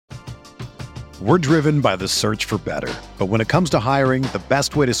We're driven by the search for better. But when it comes to hiring, the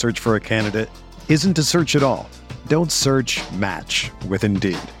best way to search for a candidate isn't to search at all. Don't search, match with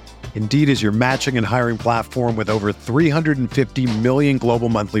Indeed. Indeed is your matching and hiring platform with over 350 million global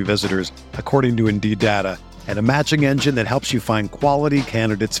monthly visitors, according to Indeed data, and a matching engine that helps you find quality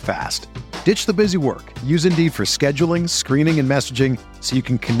candidates fast. Ditch the busy work. Use Indeed for scheduling, screening, and messaging so you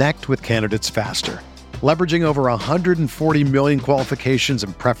can connect with candidates faster. Leveraging over 140 million qualifications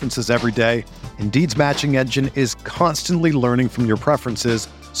and preferences every day, Indeed's matching engine is constantly learning from your preferences,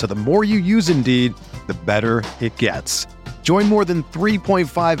 so the more you use Indeed, the better it gets. Join more than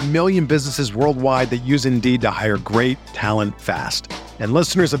 3.5 million businesses worldwide that use Indeed to hire great talent fast. And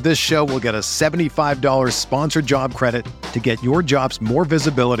listeners of this show will get a $75 sponsored job credit to get your jobs more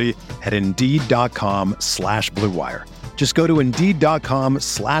visibility at Indeed.com/Blue Wire. Just go to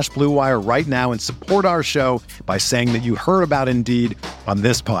Indeed.com/Blue Wire right now and support our show by saying that you heard about Indeed on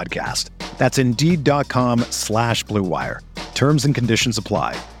this podcast. That's Indeed.com/Blue Wire. Terms and conditions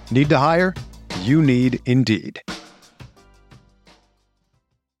apply. Need to hire? You need Indeed.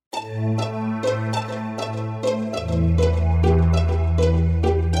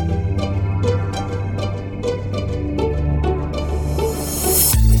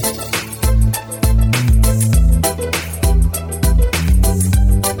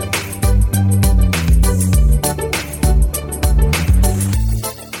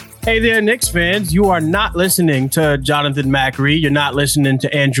 Hey there, Knicks fans. You are not listening to Jonathan Macri. You're not listening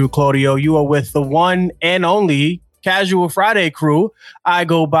to Andrew Claudio. You are with the one and only Casual Friday crew. I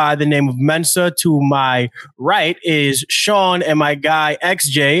go by the name of Mensa. To my right is Sean and my guy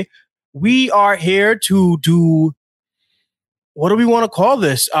XJ. We are here to do, what do we want to call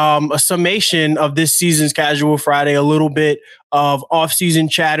this? A summation of this season's Casual Friday, a little bit of off-season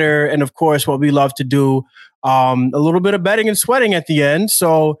chatter, and of course, what we love to do, a little bit of betting and sweating at the end.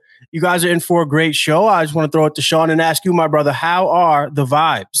 So you guys are in for a great show. I just want to throw it to Sean and ask you, my brother, how are the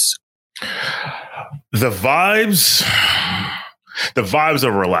vibes? The vibes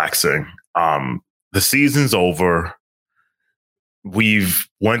are relaxing. The season's over. We've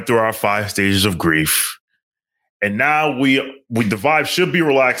went through our 5 stages of grief, and now we the vibe should be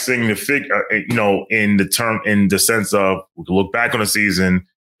relaxing. In the sense of we can look back on the season.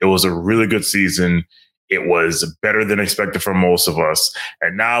 It was a really good season. It was better than expected for most of us.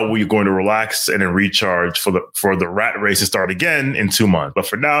 And now we're going to relax and then recharge for the rat race to start again in 2 months. But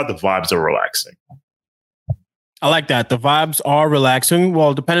for now, the vibes are relaxing. I like that. The vibes are relaxing.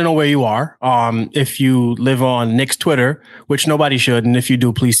 Well, depending on where you are. If you live on Knicks Twitter, which nobody should, and if you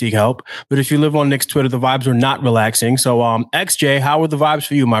do, please seek help. But if you live on Knicks Twitter, the vibes are not relaxing. So, XJ, how are the vibes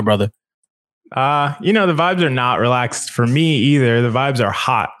for you, my brother? The vibes are not relaxed for me either. The vibes are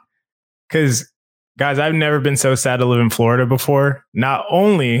hot. Because guys, I've never been so sad to live in Florida before. Not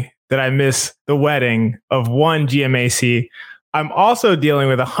only did I miss the wedding of one GMAC, I'm also dealing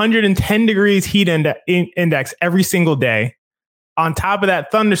with 110 degrees heat index every single day. On top of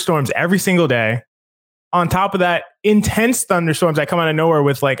that, thunderstorms every single day. On top of that, intense thunderstorms that come out of nowhere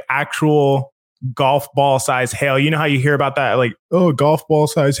with like actual golf ball size hail. You know how you hear about that? Like, oh, golf ball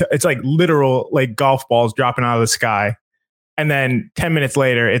size. It's like literal like golf balls dropping out of the sky. And then 10 minutes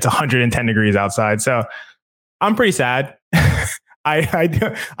later, it's 110 degrees outside. So I'm pretty sad. I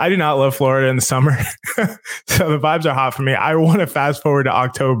do not love Florida in the summer. So the vibes are hot for me. I want to fast forward to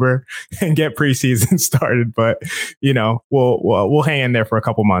October and get preseason started. But, we'll hang in there for a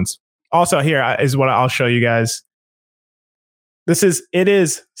couple months. Also, here is what I'll show you guys. It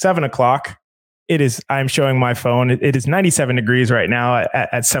is 7 o'clock. I'm showing my phone. It is 97 degrees right now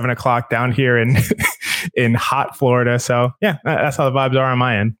at 7 o'clock down here in in hot Florida. So yeah, that's how the vibes are on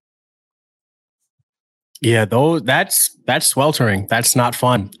my end. Yeah, that's sweltering. That's not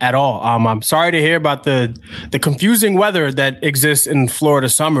fun at all. I'm sorry to hear about the confusing weather that exists in Florida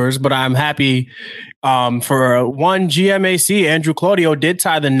summers, but I'm happy for one GMAC. Andrew Claudio did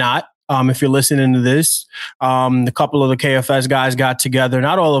tie the knot. If you're listening to this, a couple of the KFS guys got together,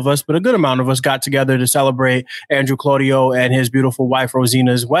 not all of us, but a good amount of us got together to celebrate Andrew Claudio and his beautiful wife,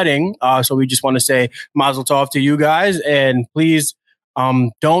 Rosina's wedding. So we just want to say mazel tov to you guys. And please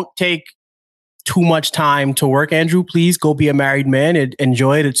don't take too much time to work, Andrew. Please go be a married man and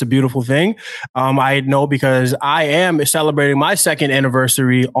enjoy it. It's a beautiful thing. I know because I am celebrating my 2nd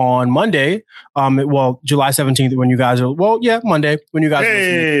anniversary on Monday. July 17th when you guys are, Monday when you guys are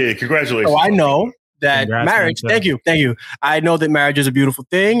listening. Hey, congratulations. So I know that marriage, man. Thank you. I know that marriage is a beautiful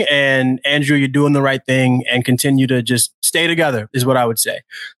thing, and Andrew, you're doing the right thing and continue to just stay together is what I would say.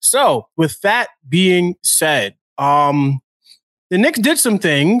 So with that being said, the Knicks did some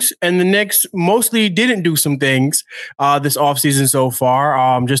things, and the Knicks mostly didn't do some things this offseason so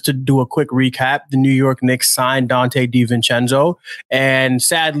far. Just to do a quick recap, the New York Knicks signed Dante DiVincenzo, and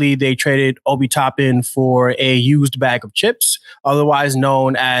sadly, they traded Obi Toppin for a used bag of chips, otherwise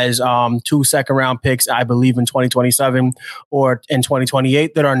known as 2 second-round picks, I believe, in 2027 or in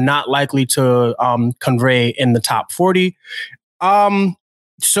 2028, that are not likely to convey in the top 40.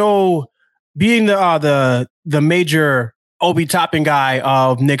 So being the major Obi Toppin guy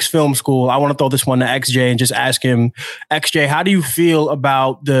of Knicks film school, I want to throw this one to XJ and just ask him, XJ, how do you feel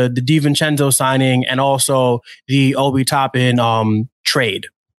about the DiVincenzo signing and also the Obi Toppin trade?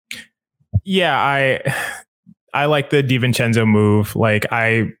 Yeah, I like the DiVincenzo move. Like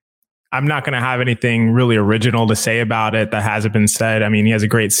I'm not going to have anything really original to say about it that hasn't been said. I mean, he has a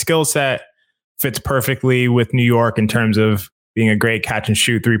great skill set, fits perfectly with New York in terms of being a great catch and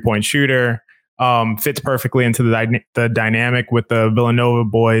shoot 3-point shooter. Fits perfectly into the dynamic with the Villanova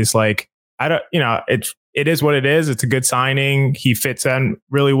boys. Like, it is what it is. It's a good signing. He fits in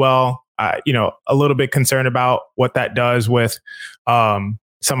really well. A little bit concerned about what that does with some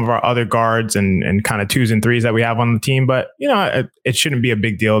of our other guards and kind of 2s and 3s that we have on the team. But, it shouldn't be a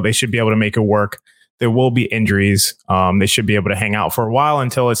big deal. They should be able to make it work. There will be injuries. They should be able to hang out for a while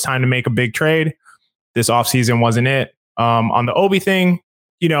until it's time to make a big trade. This offseason wasn't it. On the Obi thing,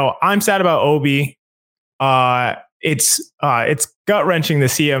 I'm sad about Obi. It's gut wrenching to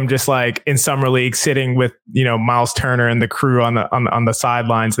see him just like in summer league sitting with Miles Turner and the crew on the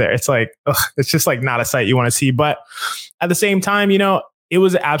sidelines there. It's like it's just like not a sight you want to see. But at the same time, it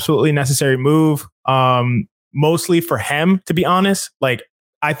was an absolutely necessary move. Mostly for him, to be honest. Like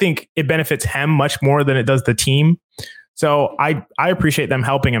I think it benefits him much more than it does the team. So I appreciate them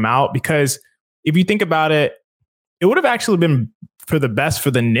helping him out, because if you think about it, it would have actually been for the best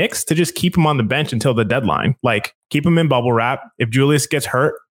for the Knicks to just keep him on the bench until the deadline. Like keep him in bubble wrap. If Julius gets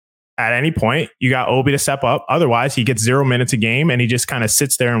hurt at any point, you got Obi to step up. Otherwise, he gets 0 minutes a game and he just kind of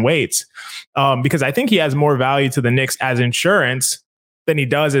sits there and waits. Because I think he has more value to the Knicks as insurance than he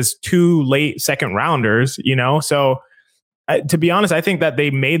does as 2 late second rounders, So to be honest, I think that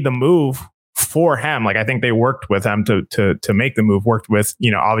they made the move for him. Like I think they worked with him to make the move, worked with,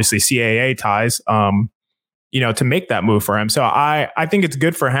 obviously CAA ties, to make that move for him. So I think it's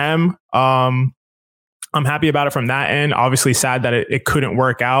good for him. I'm happy about it from that end. Obviously sad that it couldn't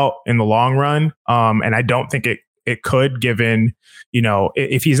work out in the long run. And I don't think it could, given,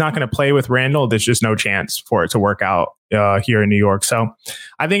 if he's not going to play with Randall, there's just no chance for it to work out here in New York. So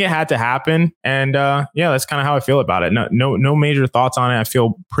I think it had to happen. And that's kind of how I feel about it. No major thoughts on it. I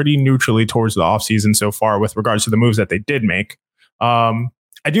feel pretty neutrally towards the offseason so far with regards to the moves that they did make. I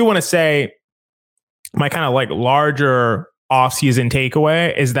do want to say, my kind of like larger offseason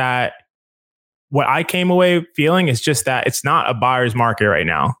takeaway is that what I came away feeling is just that it's not a buyer's market right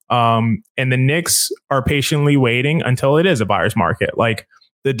now. And the Knicks are patiently waiting until it is a buyer's market. Like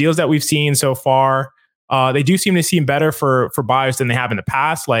the deals that we've seen so far, they do seem to seem better for buyers than they have in the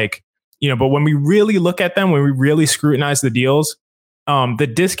past. Like, but when we really look at them, when we really scrutinize the deals, the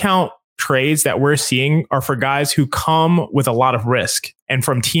discount trades that we're seeing are for guys who come with a lot of risk and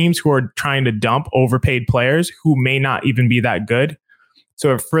from teams who are trying to dump overpaid players who may not even be that good.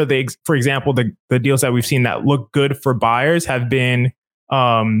 So for example, the deals that we've seen that look good for buyers have been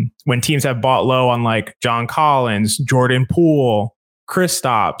when teams have bought low on like John Collins, Jordan Poole,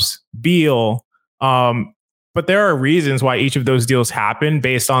 Kristaps, Beal. But there are reasons why each of those deals happened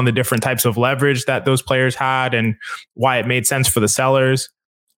based on the different types of leverage that those players had and why it made sense for the sellers.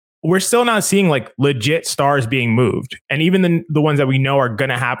 We're still not seeing like legit stars being moved. And even the ones that we know are going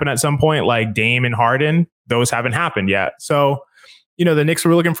to happen at some point, like Dame and Harden, those haven't happened yet. So, the Knicks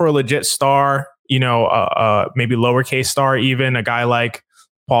were looking for a legit star, maybe lowercase star, even a guy like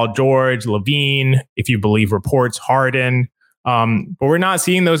Paul George, Levine, if you believe reports, Harden. But we're not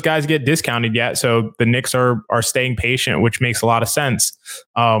seeing those guys get discounted yet. So the Knicks are staying patient, which makes a lot of sense.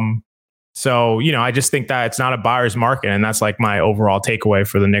 So, I just think that it's not a buyer's market. And that's like my overall takeaway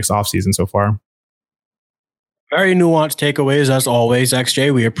for the Knicks offseason so far. Very nuanced takeaways, as always,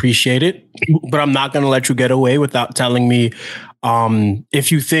 XJ. We appreciate it. But I'm not going to let you get away without telling me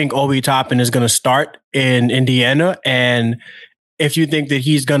if you think Obi Toppin is going to start in Indiana, and if you think that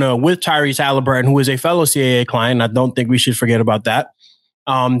he's going to, with Tyrese Halliburton, who is a fellow CAA client, I don't think we should forget about that.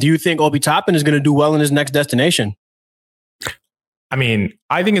 Do you think Obi Toppin is going to do well in his next destination? I mean,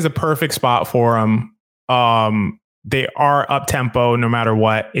 I think it's a perfect spot for him. They are up tempo no matter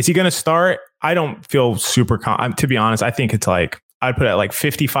what. Is he going to start? I don't feel super to be honest. I think it's like, I'd put it at like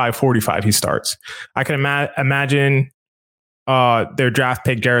 55-45 he starts. I can imagine their draft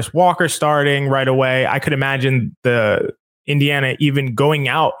pick, Jarris Walker, starting right away. I could imagine the Indiana even going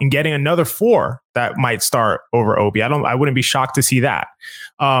out and getting another 4 that might start over Obi. I wouldn't be shocked to see that.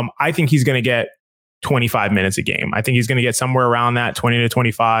 I think he's going to get 25 minutes a game. I think he's going to get somewhere around that 20 to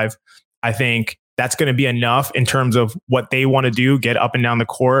 25. I think that's going to be enough in terms of what they want to do, get up and down the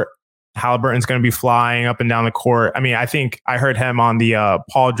court. Halliburton's going to be flying up and down the court. I mean, I think I heard him on the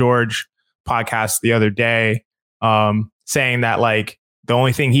Paul George podcast the other day saying that like the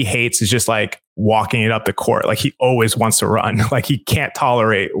only thing he hates is just like walking it up the court. Like he always wants to run. Like he can't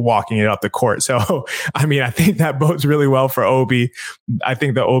tolerate walking it up the court. So, I mean, I think that bodes really well for Obi. I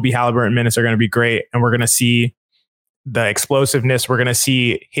think the Obi Halliburton minutes are going to be great. And we're going to see the explosiveness. We're going to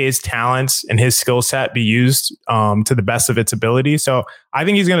see his talents and his skill set be used to the best of its ability. So I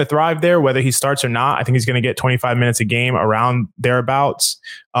think he's going to thrive there, whether he starts or not. I think he's going to get 25 minutes a game around thereabouts.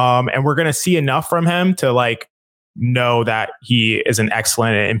 And we're going to see enough from him to like know that he is an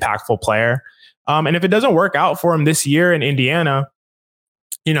excellent and impactful player. And if it doesn't work out for him this year in Indiana,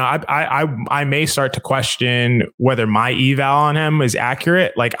 you know, I may start to question whether my eval on him is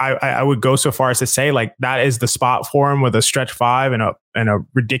accurate. Like I would go so far as to say like that is the spot for him with a stretch 5 and a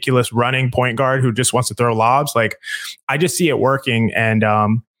ridiculous running point guard who just wants to throw lobs. Like I just see it working. And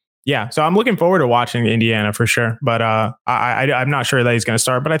yeah, so I'm looking forward to watching Indiana for sure. But I'm not sure that he's going to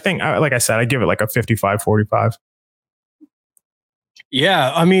start. But I think, like I said, I give it like a 55-45.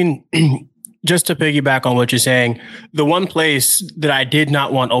 Yeah, I mean, just to piggyback on what you're saying, the one place that I did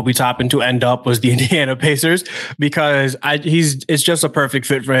not want Obi Toppin to end up was the Indiana Pacers, because it's just a perfect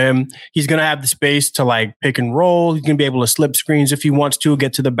fit for him. He's going to have the space to like pick and roll. He's going to be able to slip screens if he wants to,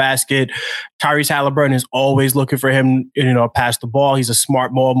 get to the basket. Tyrese Halliburton is always looking for him, you know, pass the ball. He's a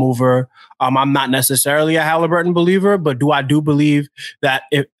smart ball mover. I'm not necessarily a Halliburton believer, but I do believe that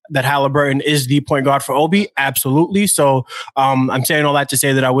that Halliburton is the point guard for Obi? Absolutely. So I'm saying all that to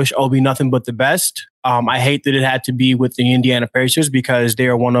say that I wish Obi nothing but the best. I hate that it had to be with the Indiana Pacers because they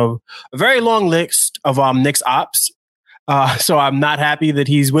are one of a very long list of Knicks ops. So I'm not happy that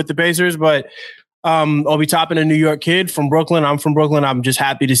he's with the Pacers, but Obi Toppin, a New York kid from Brooklyn. I'm from Brooklyn. I'm just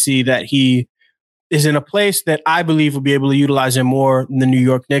happy to see that he is in a place that I believe will be able to utilize him more than the New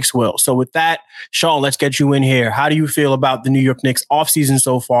York Knicks will. So with that, Sean, let's get you in here. How do you feel about the New York Knicks offseason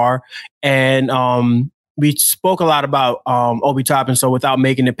so far? And we spoke a lot about Obi Toppin, so without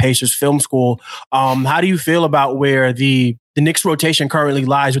making it Pacers film school, how do you feel about where the Knicks rotation currently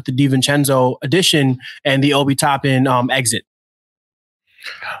lies with the DiVincenzo addition and the Obi Toppin exit?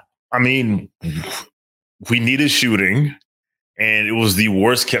 I mean, we needed shooting, and it was the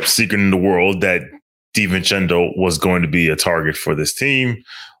worst kept secret in the world that DiVincenzo was going to be a target for this team.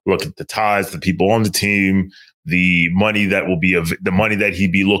 Look at the ties, the people on the team, the money that will be the money that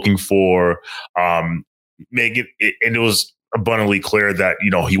he'd be looking for. Make it, and it was abundantly clear that, you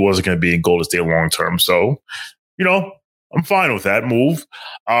know, he wasn't going to be in Golden State long term. So, you know, I'm fine with that move.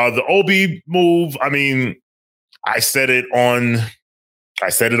 The Obi move, I mean, I said it on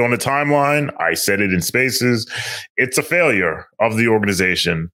the timeline. I said it in Spaces. It's a failure of the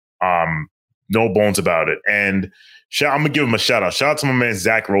organization. No bones about it. And I'm going to give him a shout out. Shout out to my man,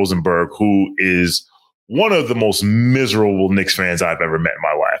 Zach Rosenberg, who is one of the most miserable Knicks fans I've ever met in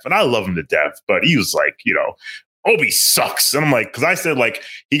my life. And I love him to death, but he was like, you know, Obi sucks. And I'm like, because I said like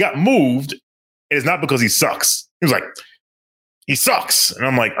he got moved. And it's not because he sucks. He was like, he sucks. And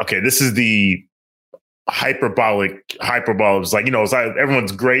I'm like, okay, this is the hyperbolic. It's like, you know, it's like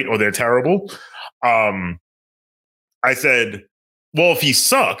everyone's great or they're terrible. I said, well, if he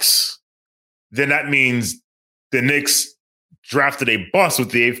sucks, then that means the Knicks drafted a bust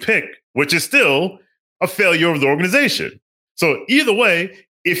with the 8th pick, which is still a failure of the organization. So either way,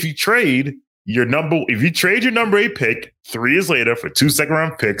 if you trade your number 8 pick 3 years later for 2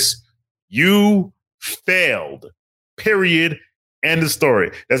 second-round picks, you failed. Period. End of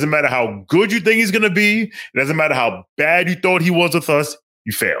story. Doesn't matter how good you think he's going to be. It doesn't matter how bad you thought he was with us.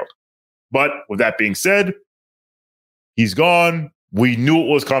 You failed. But with that being said, he's gone. We knew it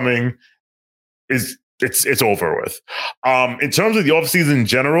was coming. It's over with. In terms of the offseason in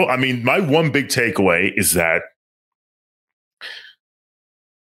general, I mean, my one big takeaway is that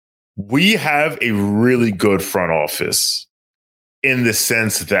we have a really good front office in the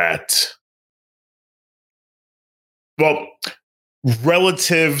sense that, well,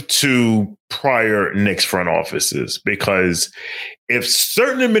 relative to prior Knicks front offices, because if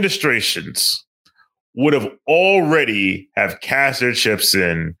certain administrations would have already have cast their chips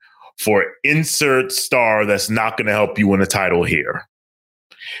in for insert star that's not going to help you win a title here.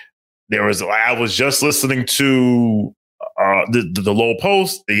 I was just listening to the low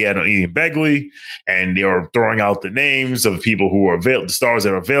post. They had Ian Begley, and they were throwing out the names of people who are the stars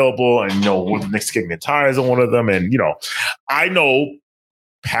that are available, and the Knicks kicking the tires on one of them. And I know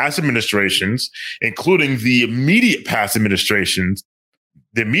past administrations, including the immediate past administration,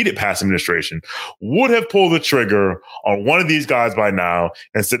 would have pulled the trigger on one of these guys by now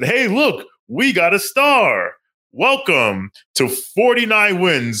and said, "Hey, look, we got a star. Welcome to 49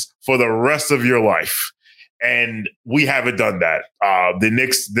 wins for the rest of your life." And we haven't done that. The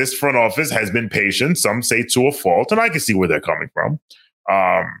Knicks, this front office has been patient. Some say to a fault, and I can see where they're coming from.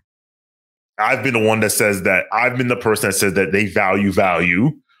 I've been the one that says that. I've been the person that says that they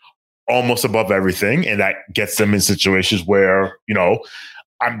value almost above everything, and that gets them in situations where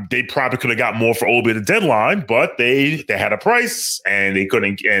they probably could have got more for Obi at the deadline, but they had a price and they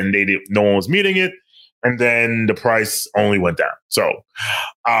couldn't, and no one was meeting it, and then the price only went down. So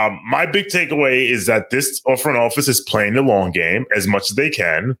my big takeaway is that this front office is playing the long game as much as they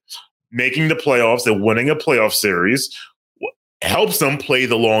can, making the playoffs and winning a playoff series helps them play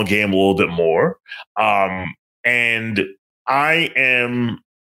the long game a little bit more. And I am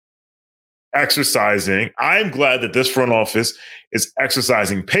glad that this front office is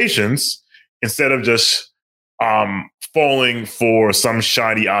exercising patience instead of just falling for some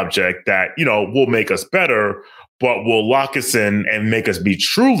shiny object that, will make us better, but will lock us in and make us be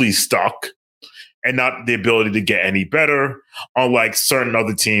truly stuck and not the ability to get any better, unlike certain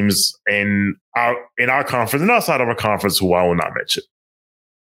other teams in our conference and outside of our conference who I will not mention.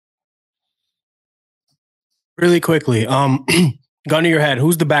 Really quickly, gun to your head,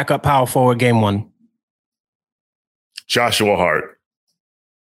 who's the backup power forward game one? Joshua Hart.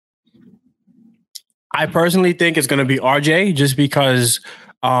 I personally think it's going to be RJ just because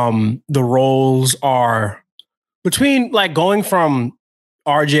the roles are between going from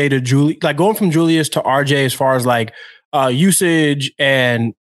RJ to Julius, going from Julius to RJ as far as usage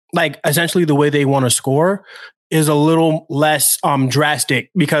and essentially the way they want to score is a little less drastic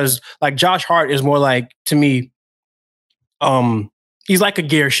because Josh Hart is more to me, he's like a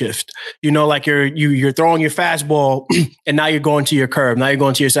gear shift, you're throwing your fastball and now you're going to your curve. Now you're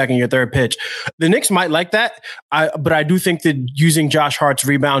going to your second, your third pitch. The Knicks might like that. But I do think that using Josh Hart's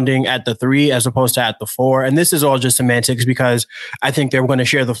rebounding at the 3 as opposed to at the 4, and this is all just semantics because I think they're going to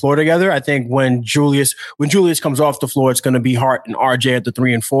share the floor together. I think when Julius comes off the floor, it's going to be Hart and RJ at the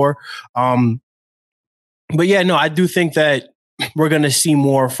 3 and 4. But yeah, no, I do think that we're going to see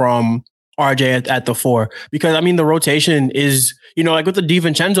more from RJ at the 4 because the rotation is, with the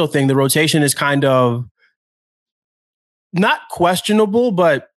DiVincenzo thing, the rotation is kind of not questionable,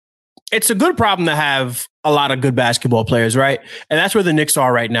 but it's a good problem to have a lot of good basketball players, right? And that's where the Knicks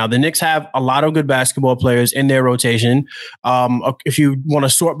are right now. The Knicks have a lot of good basketball players in their rotation. If you want to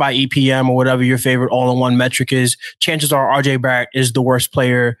sort by EPM or whatever your favorite all-in-one metric is, chances are RJ Barrett is the worst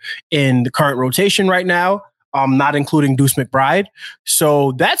player in the current rotation right now, not including Deuce McBride.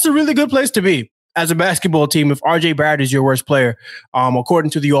 So that's a really good place to be as a basketball team if RJ Barrett is your worst player,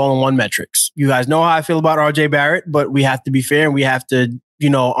 according to the all-in-one metrics. You guys know how I feel about RJ Barrett, but we have to be fair and we have to,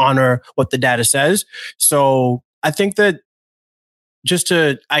 honor what the data says. So I think that just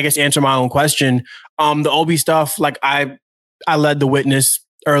to, answer my own question, the Obi stuff, I led the witness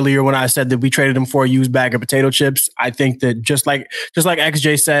earlier when I said that we traded him for a used bag of potato chips. I think that just like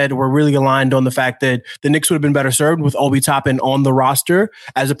XJ said, we're really aligned on the fact that the Knicks would have been better served with Obi Toppin on the roster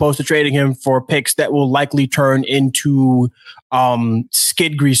as opposed to trading him for picks that will likely turn into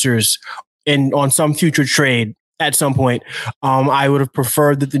skid greasers on some future trade. At some point, I would have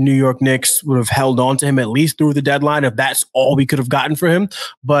preferred that the New York Knicks would have held on to him at least through the deadline if that's all we could have gotten for him.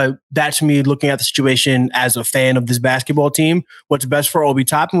 But that's me looking at the situation as a fan of this basketball team. What's best for Obi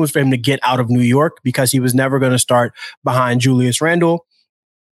Toppin was for him to get out of New York because he was never going to start behind Julius Randle.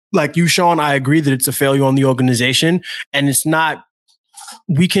 Like you, Sean, I agree that it's a failure on the organization. And it's not,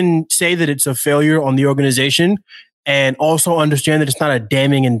 we can say that it's a failure on the organization and also understand that it's not a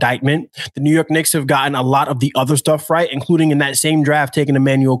damning indictment. The New York Knicks have gotten a lot of the other stuff right, including in that same draft, taking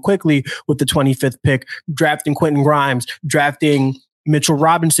Emmanuel Quickley with the 25th pick, drafting Quentin Grimes, drafting Mitchell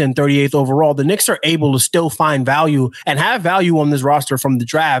Robinson, 38th overall. The Knicks are able to still find value and have value on this roster from the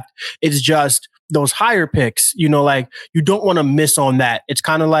draft. It's just those higher picks, you don't want to miss on that. It's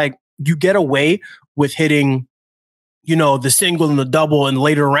kind of like you get away with hitting the single and the double in the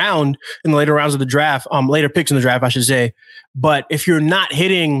later rounds of the draft, later picks in the draft, I should say. But if you're not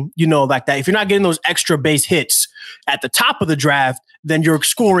hitting, like that, if you're not getting those extra base hits at the top of the draft, then you're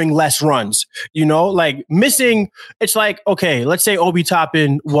scoring less runs, missing. It's like, okay, let's say Obi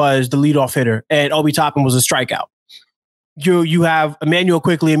Toppin was the leadoff hitter and Obi Toppin was a strikeout. you have Emmanuel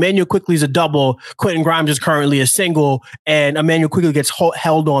Quickley. Emmanuel Quickley is a double. Quentin Grimes is currently a single, and Emmanuel Quickley gets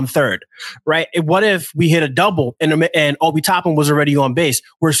held on third, right? What if we hit a double and Obi Toppin was already on base?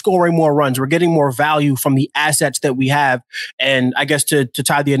 We're scoring more runs. We're getting more value from the assets that we have. And I guess to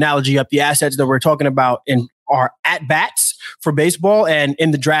tie the analogy up, the assets that we're talking about are at bats for baseball, and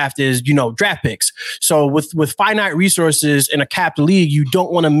in the draft is, draft picks. So with finite resources in a capped league, you don't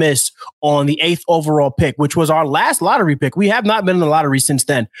want to miss on the 8th overall pick, which was our last lottery pick. We have not been in the lottery since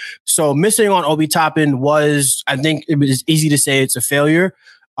then. So missing on Obi Toppin was, I think it was easy to say it's a failure.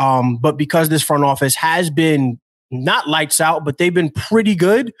 But because this front office has been not lights out, but they've been pretty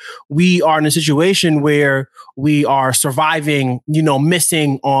good, we are in a situation where we are surviving,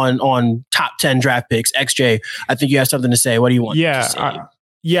 missing on top 10 draft picks. XJ, I think you have something to say. What do you want to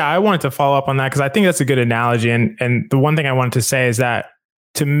say? I wanted to follow up on that because I think that's a good analogy. And the one thing I wanted to say is that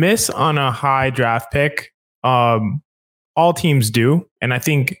to miss on a high draft pick, all teams do. And I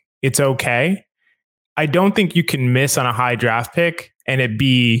think it's okay. I don't think you can miss on a high draft pick and it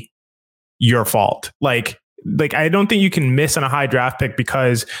be your fault. Like I don't think you can miss on a high draft pick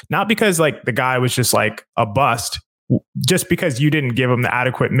not because like the guy was just like a bust, just because you didn't give him the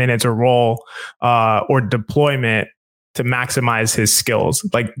adequate minutes or role or deployment to maximize his skills.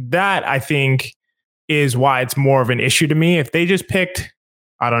 Like that, I think, is why it's more of an issue to me. If they just picked,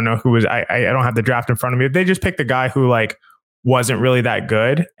 I don't know who was, I don't have the draft in front of me. If they just picked a guy who like wasn't really that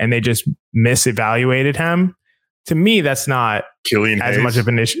good and they just misevaluated him, to me, that's not Killian as Hayes. much of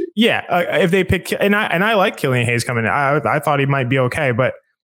an issue. Yeah, if they pick, and I like Killian Hayes coming in. I thought he might be okay,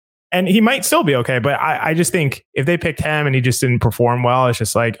 and he might still be okay. But I just think if they picked him and he just didn't perform well, it's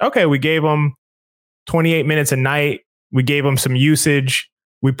just like, okay, we gave him 28 minutes a night. We gave him some usage.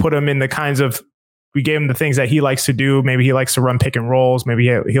 We put him in we gave him the things that he likes to do. Maybe he likes to run pick and rolls. Maybe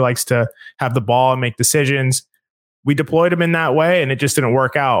he likes to have the ball and make decisions. We deployed him in that way and it just didn't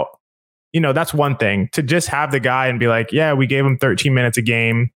work out. That's one thing. To just have the guy and be like, yeah, we gave him 13 minutes a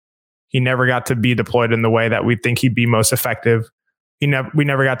game. He never got to be deployed in the way that we think he'd be most effective. We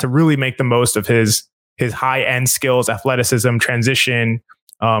never got to really make the most of his high end skills, athleticism, transition,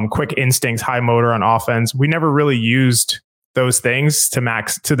 quick instincts, high motor on offense. We never really used those things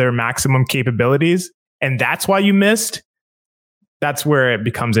to their maximum capabilities. And that's why you missed. That's where it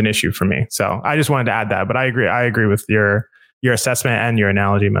becomes an issue for me. So I just wanted to add that, but I agree with your assessment and your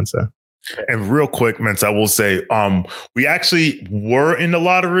analogy, Mensa. And real quick, Mensa, I will say, we actually were in the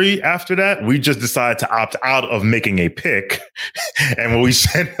lottery after that. We just decided to opt out of making a pick. And when we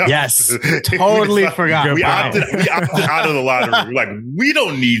sent totally forgot. We opted out of the lottery. We're like, we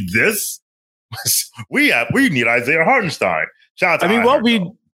don't need this. We need Isaiah Hartenstein. Shout out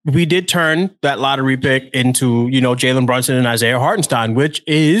to we did turn that lottery pick into, Jalen Brunson and Isaiah Hartenstein, which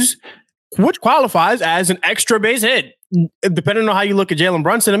qualifies as an extra base hit. Depending on how you look at Jalen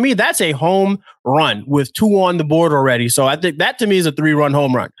Brunson, to me, that's a home run with 2 on the board already. So I think that to me is a 3-run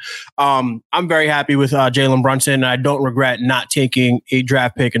home run. I'm very happy with Jalen Brunson. I don't regret not taking a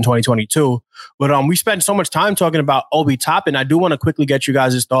draft pick in 2022. But we spent so much time talking about Obi Toppin. I do want to quickly get you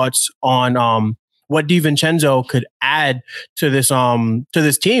guys' thoughts on what DiVincenzo could add to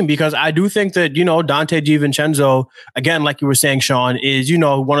this team, because I do think that, Dante DiVincenzo, again, like you were saying, Sean, is,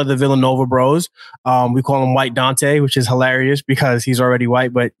 one of the Villanova bros. We call him White Dante, which is hilarious because he's already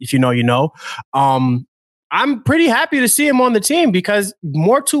white, but if you know, you know. I'm pretty happy to see him on the team because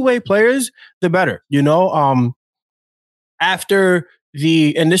more two-way players, the better, after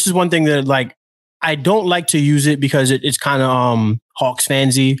and this is one thing that like, I don't like to use it because it's kind of Hawks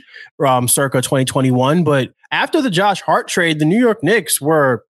fansy circa 2021. But after the Josh Hart trade, the New York Knicks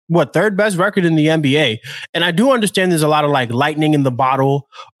were third best record in the NBA. And I do understand there's a lot of like lightning in the bottle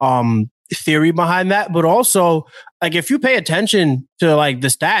theory behind that. But also, like, if you pay attention to like the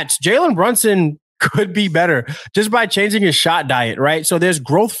stats, Jalen Brunson could be better just by changing his shot diet, right? So there's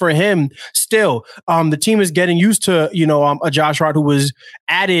growth for him still. The team is getting used to, a Josh Hart who was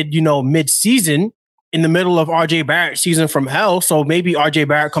added, mid-season in the middle of RJ Barrett's season from hell. So maybe RJ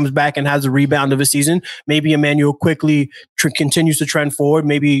Barrett comes back and has a rebound of a season. Maybe Emmanuel Quickley continues to trend forward.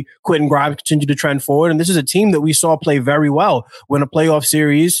 Maybe Quentin Grimes continues to trend forward. And this is a team that we saw play very well when a playoff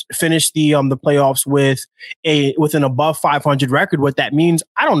series finished the playoffs with an above 500 record. What that means,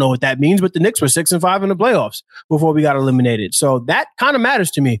 I don't know what that means, but the Knicks were 6-5 in the playoffs before we got eliminated. So that kind of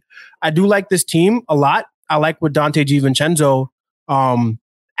matters to me. I do like this team a lot. I like what Dante DiVincenzo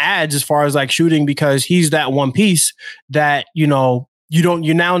adds as far as like shooting, because he's that one piece that, you're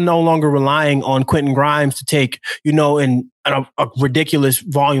now no longer relying on Quentin Grimes to take, in a ridiculous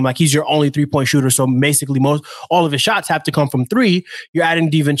volume. Like, he's your only 3-point shooter. So basically all of his shots have to come from 3. You're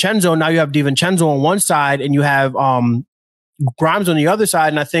adding DiVincenzo. Now you have DiVincenzo on one side and you have Grimes on the other side,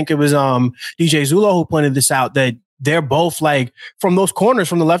 and I think it was DJ Zulo who pointed this out, that they're both like, from those corners,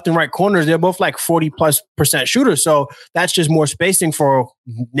 from the left and right corners, they're both like 40+% shooters. So that's just more spacing for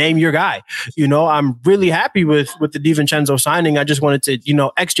name your guy. I'm really happy with the DiVincenzo signing. I just wanted to,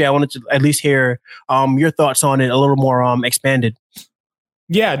 XJ, I wanted to at least hear your thoughts on it a little more expanded.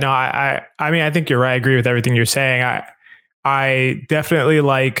 Yeah, no, I mean, I think you're right. I agree with everything you're saying. I definitely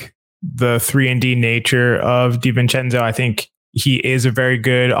like the 3-and-D nature of DiVincenzo. I think he is a very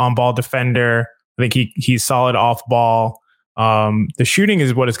good on-ball defender. I think he's solid off ball. The shooting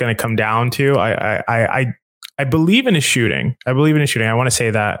is what it's going to come down to. I believe in his shooting. I want to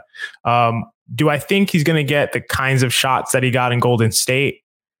say that. Do I think he's going to get the kinds of shots that he got in Golden State?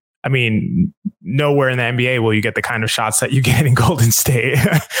 I mean, nowhere in the NBA will you get the kind of shots that you get in Golden State.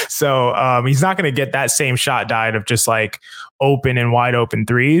 So he's not going to get that same shot diet of just like open and wide open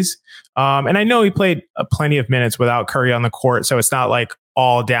threes. And I know he played plenty of minutes without Curry on the court. So it's not like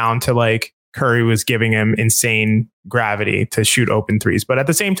all down to like Curry was giving him insane gravity to shoot open threes. But at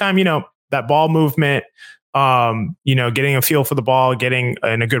the same time, that ball movement, getting a feel for the ball, getting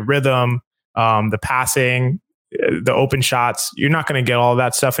in a good rhythm, the passing, the open shots, you're not going to get all of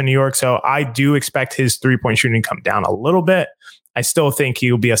that stuff in New York. So I do expect his 3-point shooting to come down a little bit. I still think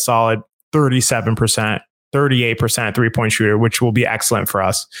he'll be a solid 37%, 38% 3-point shooter, which will be excellent for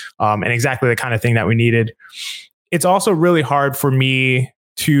us. And exactly the kind of thing that we needed. It's also really hard for me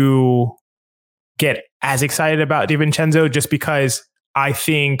to get as excited about DiVincenzo just because I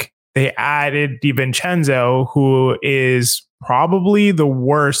think they added DiVincenzo, who is probably the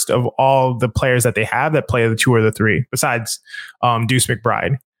worst of all the players that they have that play the 2 or the 3, besides Deuce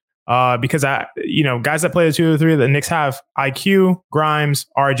McBride. Because guys that play the 2 or the 3, the Knicks have IQ, Grimes,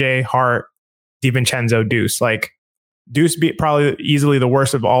 RJ, Hart, DiVincenzo, Deuce. Like Deuce be probably easily the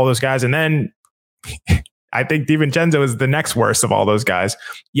worst of all those guys, and then I think DiVincenzo is the next worst of all those guys.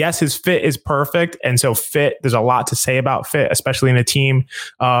 Yes, his fit is perfect. And so there's a lot to say about fit, especially in a team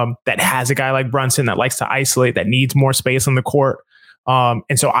that has a guy like Brunson that likes to isolate, that needs more space on the court.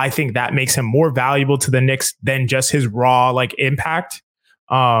 And so I think that makes him more valuable to the Knicks than just his raw like impact.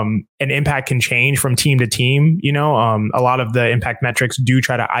 And impact can change from team to team. A lot of the impact metrics do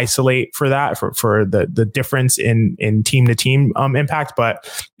try to isolate for that, for the difference in team to team impact,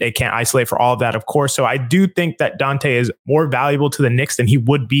 but they can't isolate for all of that, of course. So I do think that Dante is more valuable to the Knicks than he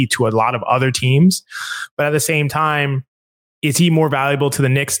would be to a lot of other teams. But at the same time, is he more valuable to the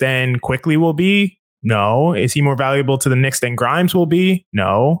Knicks than Quickley will be? No. Is he more valuable to the Knicks than Grimes will be?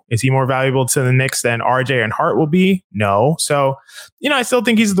 No. Is he more valuable to the Knicks than RJ and Hart will be? No. So, I still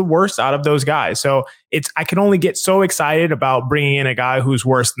think he's the worst out of those guys. So I can only get so excited about bringing in a guy who's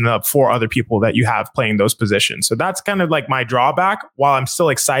worse than the 4 other people that you have playing those positions. So that's kind of like my drawback. While I'm still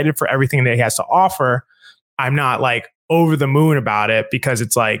excited for everything that he has to offer, I'm not like over the moon about it, because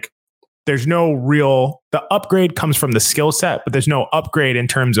it's like, there's no the upgrade comes from the skill set, but there's no upgrade in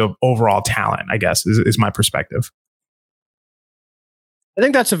terms of overall talent, I guess, is my perspective. I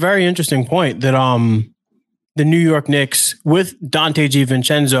think that's a very interesting point, that the New York Knicks with Dante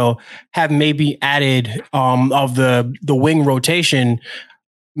DiVincenzo have maybe added of the wing rotation,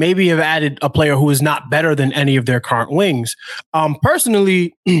 maybe have added a player who is not better than any of their current wings.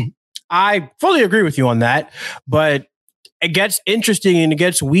 Personally, I fully agree with you on that, but it gets interesting and it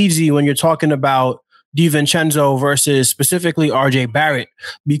gets wheezy when you're talking about DiVincenzo versus specifically RJ Barrett,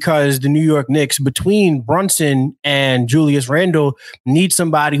 because the New York Knicks, between Brunson and Julius Randle, need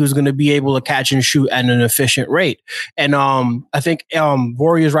somebody who's going to be able to catch and shoot at an efficient rate. And I think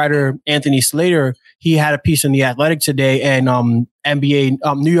Warriors writer Anthony Slater, he had a piece in The Athletic today, and NBA,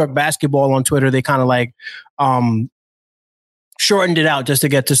 New York Basketball on Twitter, they kind of like shortened it out just to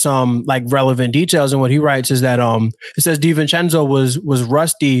get to some like relevant details. And what he writes is that it says DiVincenzo was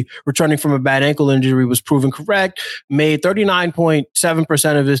rusty, returning from a bad ankle injury, was proven correct, made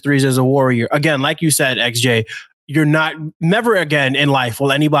 39.7% of his threes as a Warrior. Again, like you said, XJ, never again in life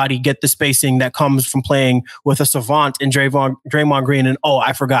will anybody get the spacing that comes from playing with a savant in Draymond Green and,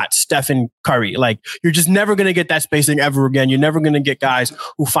 I forgot, Stephen Curry. Like, you're just never going to get that spacing ever again. You're never going to get guys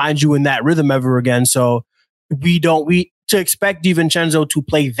who find you in that rhythm ever again. So to expect DiVincenzo to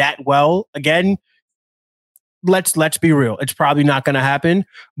play that well again, let's be real. It's probably not going to happen.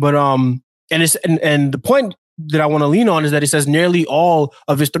 But and the point that I want to lean on is that it says nearly all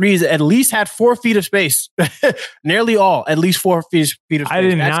of his threes at least had 4 feet of space. Nearly all, at least 4 feet of space. I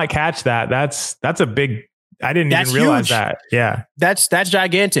did not catch that. That's a big. I didn't even realize that. Yeah, that's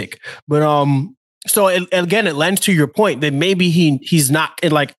gigantic. But So again, it lends to your point that maybe he's not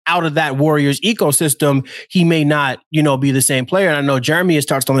like out of that Warriors ecosystem. He may not, be the same player. And I know Jeremy has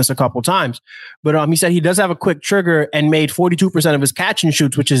touched on this a couple times, but he said he does have a quick trigger and made 42% of his catch and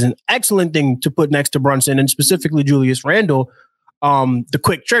shoots, which is an excellent thing to put next to Brunson and specifically Julius Randle. The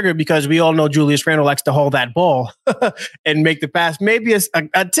quick trigger, because we all know Julius Randle likes to hold that ball and make the pass. Maybe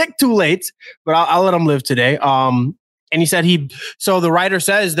a tick too late, but I'll let him live today. And he said so the writer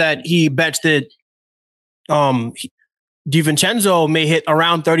says that he bets that DiVincenzo may hit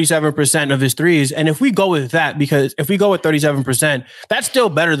around 37% of his threes. And if we go with that, because if we go with 37%, that's still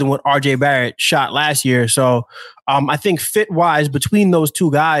better than what RJ Barrett shot last year. So I think fit wise between those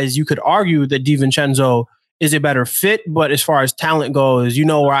two guys, you could argue that DiVincenzo is a better fit. But as far as talent goes,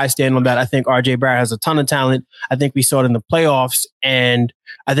 where I stand on that. I think RJ Barrett has a ton of talent. I think we saw it in the playoffs, and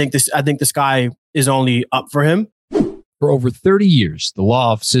I think the sky is only up for him. For over 30 years, the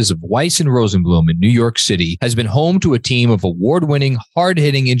law offices of Weiss and Rosenblum in New York City has been home to a team of award-winning,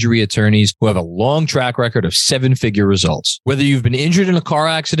 hard-hitting injury attorneys who have a long track record of seven-figure results. Whether you've been injured in a car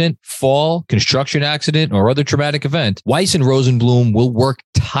accident, fall, construction accident, or other traumatic event, Weiss and Rosenblum will work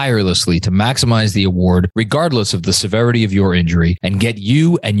tirelessly to maximize the award regardless of the severity of your injury and get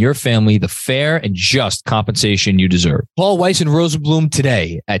you and your family the fair and just compensation you deserve. Call Weiss and Rosenblum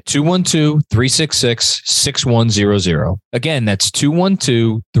today at 212-366-6100. Again, that's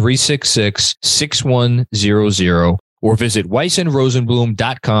 212-366-6100, or visit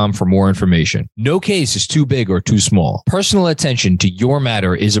weissandrosenblum.com for more information. No case is too big or too small. Personal attention to your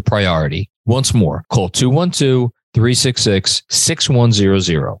matter is a priority. Once more, call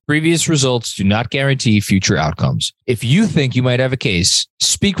 212-366-6100. Previous results do not guarantee future outcomes. If you think you might have a case,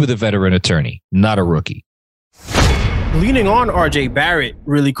 speak with a veteran attorney, not a rookie. Leaning on RJ Barrett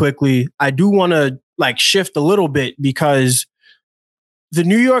really quickly, I do want to shift a little bit, because the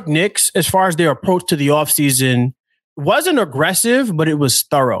New York Knicks, as far as their approach to the offseason, wasn't aggressive, but it was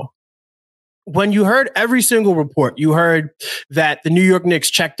thorough. When you heard every single report, you heard that the New York Knicks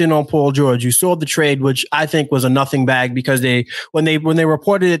checked in on Paul George. You saw the trade, which I think was a nothing bag, because when they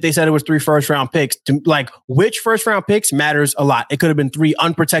reported it, they said it was 3 first-round picks. Which first-round picks matters a lot. It could have been 3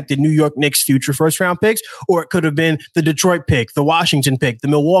 unprotected New York Knicks future first-round picks, or it could have been the Detroit pick, the Washington pick, the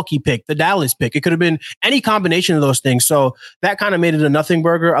Milwaukee pick, the Dallas pick. It could have been any combination of those things. So that kind of made it a nothing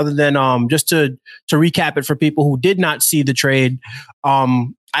burger. Other than just to recap it for people who did not see the trade.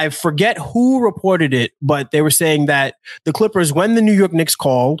 I forget who reported it, but they were saying that the Clippers, when the New York Knicks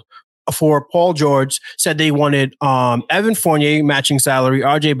called for Paul George, said they wanted Evan Fournier, matching salary,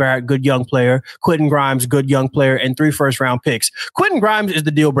 RJ Barrett, good young player, Quentin Grimes, good young player, and 3 first-round picks. Quentin Grimes is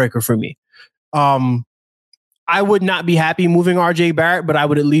the deal breaker for me. I would not be happy moving RJ Barrett, but I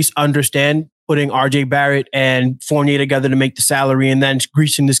would at least understand putting RJ Barrett and Fournier together to make the salary and then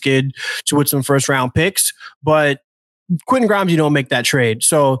greasing this kid with some first-round picks. But Quentin Grimes, you don't make that trade.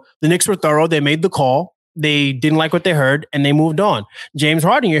 So the Knicks were thorough. They made the call. They didn't like what they heard, and they moved on. James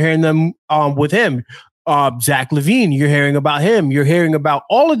Harden, you're hearing them with him. Zach LaVine, you're hearing about him. You're hearing about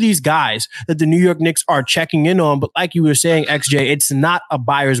all of these guys that the New York Knicks are checking in on. But like you were saying, XJ, it's not a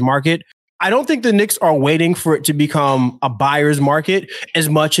buyer's market. I don't think the Knicks are waiting for it to become a buyer's market as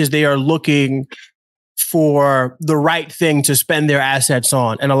much as they are looking for the right thing to spend their assets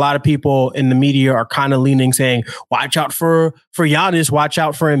on. And a lot of people in the media are kind of leaning, saying, watch out for Giannis, watch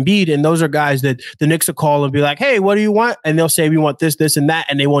out for Embiid. And those are guys that the Knicks will call and be like, hey, what do you want? And they'll say, we want this, this, and that.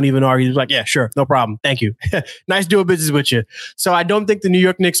 And they won't even argue. It's like, yeah, sure. No problem. Thank you. Nice doing business with you. So I don't think the New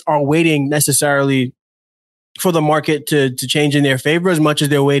York Knicks are waiting necessarily for the market to change in their favor as much as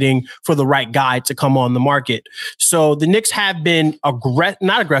they're waiting for the right guy to come on the market. So the Knicks have been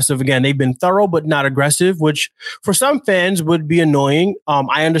not aggressive. Again, they've been thorough, but not aggressive, which for some fans would be annoying.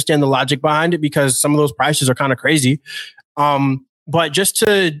 I understand the logic behind it because some of those prices are kind of crazy. But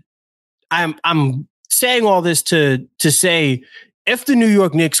I'm saying all this to say, if the New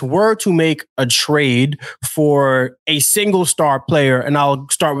York Knicks were to make a trade for a single star player, and I'll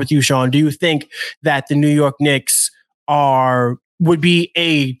start with you, Sean, do you think that the New York Knicks would be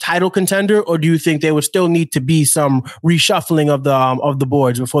a title contender, or do you think there would still need to be some reshuffling of the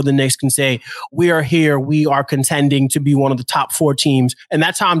boards before the Knicks can say, we are here, we are contending to be one of the top 4 teams? And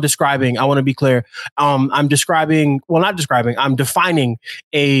that's how I'm describing. I want to be clear. I'm defining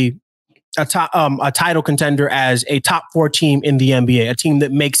a title contender as a top 4 team in the NBA, a team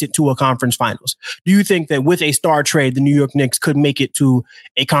that makes it to a conference finals. Do you think that with a star trade, the New York Knicks could make it to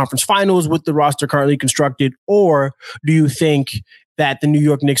a conference finals with the roster currently constructed? Or do you think that the New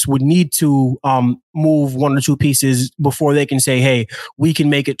York Knicks would need to move 1 or 2 pieces before they can say, hey, we can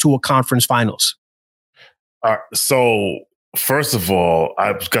make it to a conference finals? So first of all,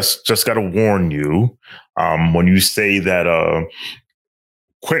 I've just got to warn you. When you say that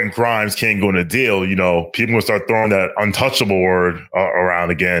Quentin Grimes can't go in a deal, people will start throwing that untouchable word around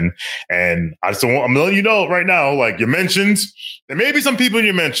again. And I'm letting you know right now, like your mentions, there may be some people in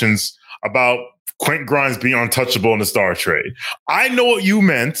your mentions about Quentin Grimes being untouchable in the star trade. I know what you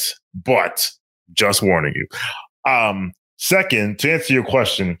meant, but just warning you. Second, to answer your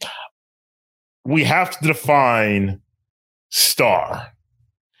question, we have to define star,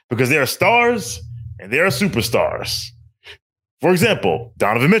 because there are stars and there are superstars. For example,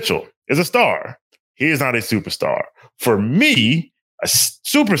 Donovan Mitchell is a star. He is not a superstar. For me, a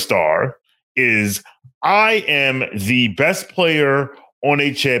superstar is I am the best player on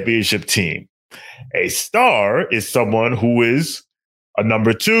a championship team. A star is someone who is a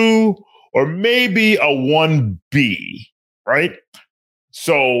number 2 or maybe a 1B, right?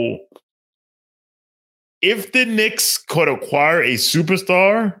 So if the Knicks could acquire a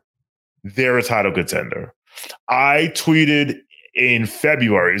superstar, they're a title contender. I tweeted in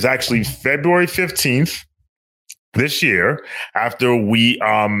February. It was actually February 15th this year, after we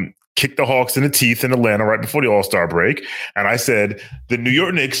kicked the Hawks in the teeth in Atlanta right before the All-Star break. And I said, the New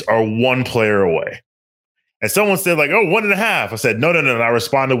York Knicks are 1 player away. And someone said, like, 1.5. I said, no. And I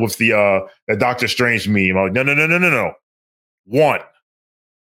responded with the Dr. Strange meme. I'm like, no. 1.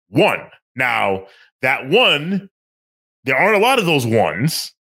 Now, that 1, there aren't a lot of those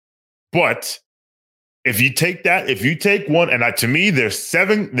 1s, but if you take 1, and to me, there's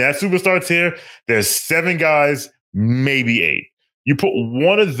 7, that superstar tier, there's 7 guys, maybe 8. You put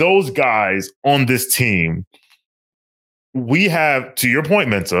one of those guys on this team, we have, to your point,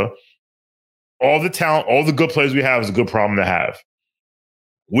 Mensa, all the talent, all the good players we have is a good problem to have.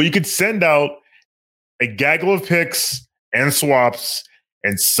 We could send out a gaggle of picks and swaps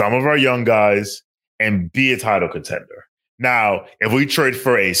and some of our young guys and be a title contender. Now, if we trade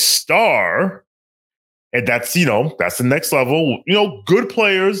for a star, and that's the next level, good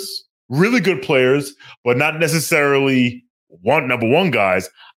players, really good players, but not necessarily number 1 guys.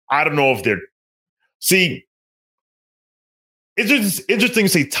 I don't know if they're, it's just interesting to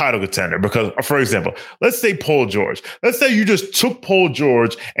say title contender because, for example, let's say Paul George. Let's say you just took Paul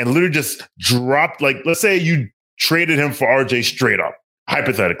George and literally just dropped, let's say you traded him for RJ straight up,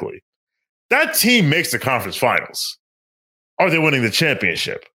 hypothetically. That team makes the conference finals. Are they winning the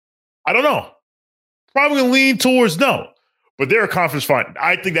championship? I don't know. Probably going to lean towards no. But they're a conference final.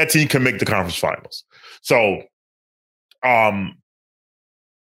 I think that team can make the conference finals. So,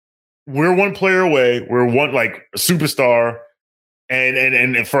 we're 1 player away. We're one a superstar.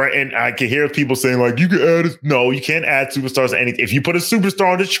 And I can hear people saying you can add no, you can't add superstars to anything. If you put a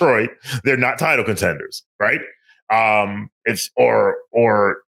superstar in Detroit, they're not title contenders, right? It's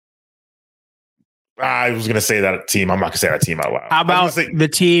I was going to say that team. I'm not going to say that team out loud. How about the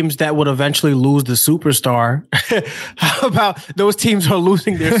teams that would eventually lose the superstar? How about those teams are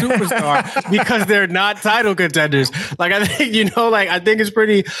losing their superstar because they're not title contenders? I think, I think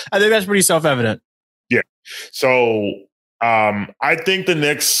that's pretty self-evident. Yeah. So I think the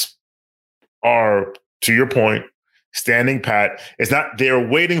Knicks are, to your point, standing pat. They're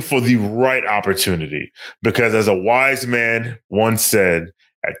waiting for the right opportunity because, as a wise man once said,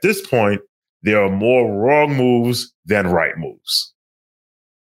 at this point, there are more wrong moves than right moves.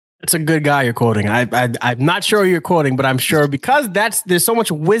 It's a good guy you're quoting. I'm not sure who you're quoting, but I'm sure because there's so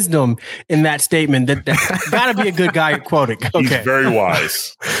much wisdom in that statement that gotta be a good guy you're quoting. Okay. He's very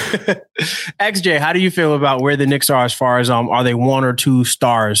wise. XJ, how do you feel about where the Knicks are as far as are they 1 or 2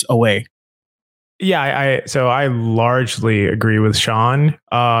 stars away? Yeah, so I largely agree with Sean.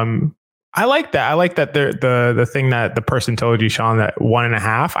 I like that. I like that the thing that the person told you, Sean, that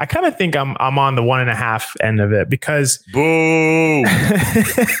 1.5. I kind of think I'm on the 1.5 end of it because boo.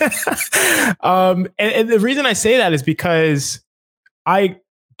 And the reason I say that is because I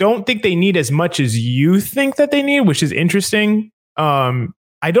don't think they need as much as you think that they need, which is interesting.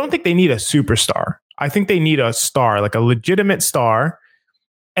 I don't think they need a superstar. I think they need a star, like a legitimate star,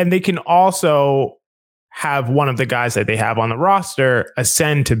 and they can also have one of the guys that they have on the roster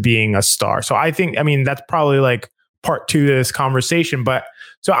ascend to being a star. So I think, that's probably part 2 to this conversation. But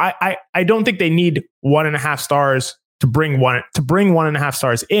so I don't think they need 1.5 stars to bring 1.5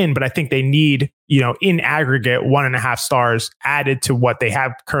 stars in, but I think they need, in aggregate 1.5 stars added to what they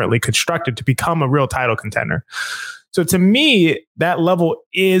have currently constructed to become a real title contender. So to me, that level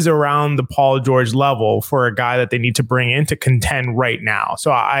is around the Paul George level for a guy that they need to bring in to contend right now.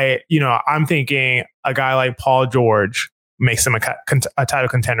 So I'm thinking a guy like Paul George makes them a title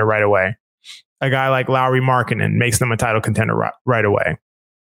contender right away. A guy like Lauri Markkanen makes them a title contender right away.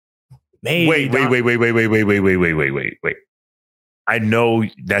 Wait. I know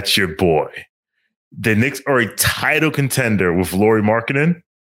that's your boy. The Knicks are a title contender with Lauri Markkanen.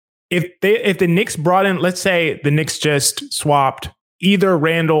 If the Knicks brought in, let's say the Knicks just swapped either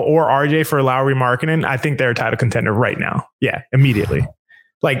Randall or RJ for Lauri Markkanen, I think they're a title contender right now. Yeah, immediately.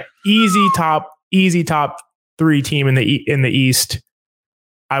 Like easy top 3 team in the East.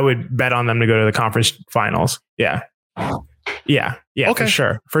 I would bet on them to go to the conference finals. Yeah. Okay.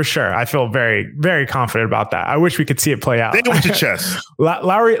 For sure. I feel very, very confident about that. I wish we could see it play out. They go with your chest.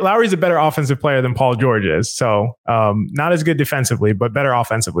 Lowry's a better offensive player than Paul George is. So not as good defensively, but better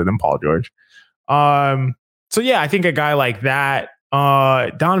offensively than Paul George. So yeah, I think a guy like that,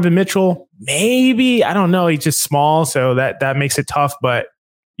 Donovan Mitchell, maybe, I don't know. He's just small. So that makes it tough, but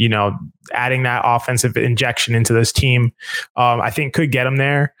you know, adding that offensive injection into this team, I think could get him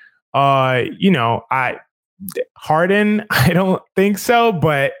there. Harden, I don't think so,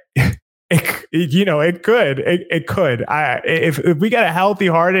 but it could. If we got a healthy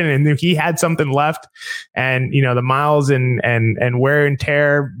Harden and if he had something left, and the miles and wear and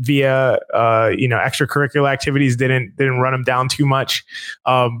tear via extracurricular activities didn't run him down too much,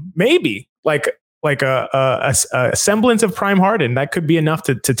 maybe like a semblance of prime Harden, that could be enough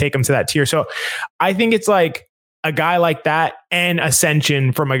to take him to that tier. So I think it's like a guy like that and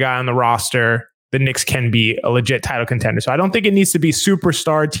ascension from a guy on the roster, the Knicks can be a legit title contender. So I don't think it needs to be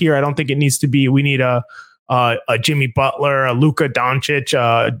superstar tier. I don't think it needs to be, we need a Jimmy Butler, a Luka Doncic,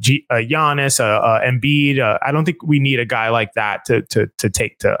 a Giannis, a Embiid. I don't think we need a guy like that to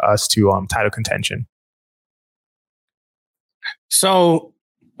take to us to title contention. So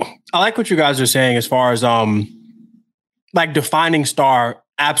I like what you guys are saying as far as like defining star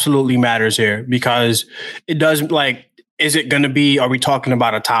absolutely matters here, because it doesn't is it going to be, are we talking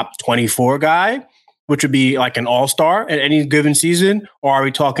about a top 24 guy, which would be like an all-star at any given season? Or are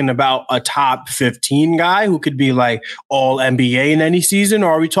we talking about a top 15 guy who could be like all NBA in any season?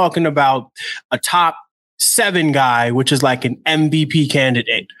 Or are we talking about a top 7 guy, which is like an MVP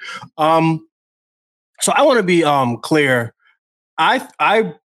candidate? So I want to be clear.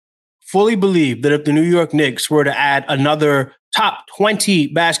 I fully believe that if the New York Knicks were to add another top 20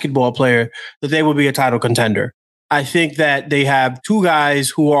 basketball player, that they would be a title contender. I think that they have 2 guys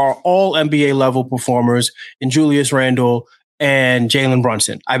who are all NBA level performers in Julius Randle and Jalen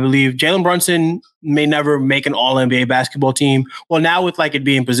Brunson. I believe Jalen Brunson may never make an all NBA basketball team. Well, now with it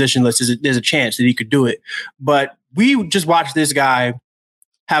being positionless, there's a chance that he could do it. But we just watched this guy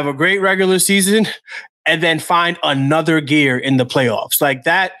have a great regular season and then find another gear in the playoffs. Like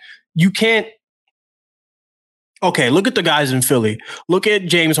that, you can't. Okay, look at the guys in Philly. Look at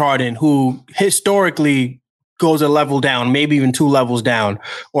James Harden, who historically goes a level down, maybe even 2 levels down,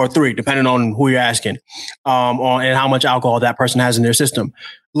 or 3, depending on who you're asking, and how much alcohol that person has in their system.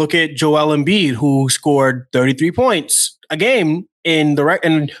 Look at Joel Embiid, who scored 33 points a game in the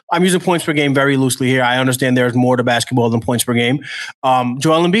and I'm using points per game very loosely here. I understand there's more to basketball than points per game.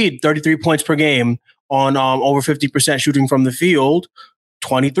 Joel Embiid, 33 points per game on over 50% shooting from the field,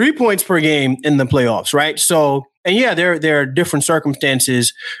 23 points per game in the playoffs, right? So, and yeah, there are different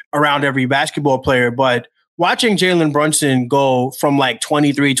circumstances around every basketball player, but watching Jalen Brunson go from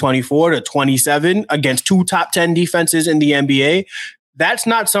 23, 24 to 27 against 2 top 10 defenses in the NBA, that's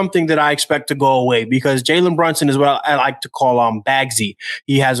not something that I expect to go away, because Jalen Brunson is what I like to call bagsy.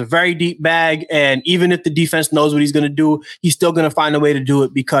 He has a very deep bag, and even if the defense knows what he's going to do, he's still going to find a way to do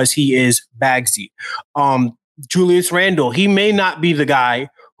it because he is bagsy. Julius Randle, he may not be the guy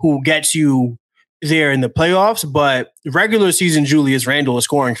who gets you there in the playoffs, but regular season Julius Randle is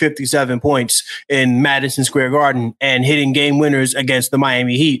scoring 57 points in Madison Square Garden and hitting game winners against the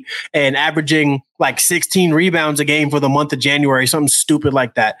Miami Heat and averaging 16 rebounds a game for the month of January, something stupid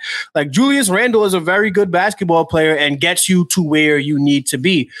like that. Julius Randle is a very good basketball player and gets you to where you need to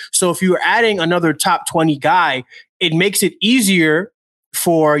be. So if you're adding another top 20 guy, it makes it easier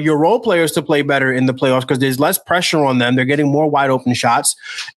for your role players to play better in the playoffs because there's less pressure on them. They're getting more wide open shots.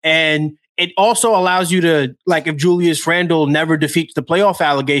 And it also allows you to, if Julius Randle never defeats the playoff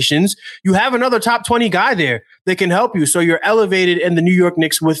allegations, you have another top 20 guy there that can help you. So you're elevated in the New York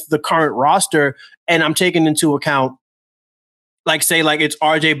Knicks with the current roster. And I'm taking into account, it's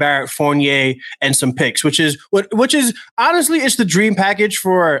RJ Barrett, Fournier, and some picks, which is honestly, it's the dream package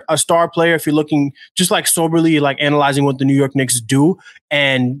for a star player. If you're looking just soberly, analyzing what the New York Knicks do.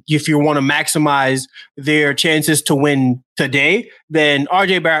 And if you want to maximize their chances to win today, then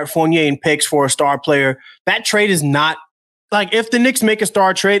RJ Barrett, Fournier, and picks for a star player, that trade is not if the Knicks make a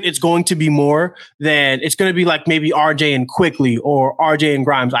star trade, it's going to be more than it's going to be maybe RJ and Quickly or RJ and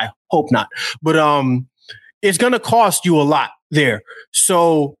Grimes. I hope not. But it's going to cost you a lot there.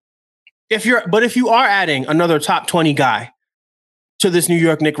 So if you are adding another top 20 guy, to this New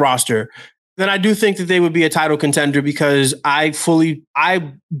York Knicks roster, then I do think that they would be a title contender because I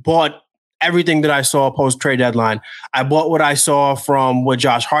bought everything that I saw post trade deadline. I bought what I saw from what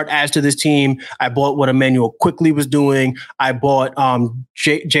Josh Hart adds to this team. I bought what Emmanuel Quickley was doing. I bought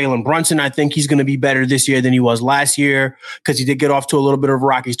Jalen Brunson. I think he's going to be better this year than he was last year because he did get off to a little bit of a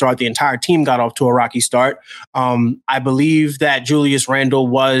rocky start. The entire team got off to a rocky start. I believe that Julius Randle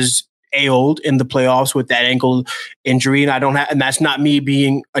was AO'd in the playoffs with that ankle injury. And that's not me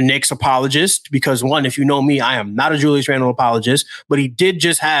being a Knicks apologist because one, if you know me, I am not a Julius Randle apologist, but he did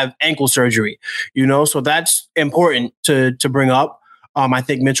just have ankle surgery, so that's important to bring up. I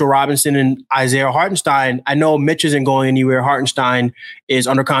think Mitchell Robinson and Isaiah Hartenstein, I know Mitch isn't going anywhere. Hartenstein is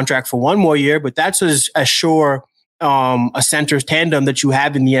under contract for one more year, but that's as sure a center's tandem that you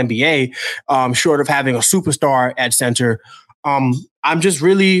have in the NBA, short of having a superstar at center.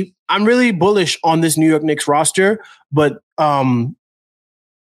 I'm really bullish on this New York Knicks roster, but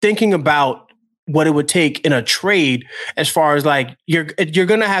thinking about what it would take in a trade as far as like you're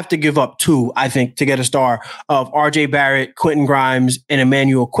going to have to give up two, I think, to get a star of RJ Barrett, Quentin Grimes, and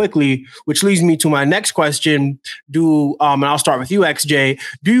Emmanuel Quickley, which leads me to my next question. And I'll start with you, XJ.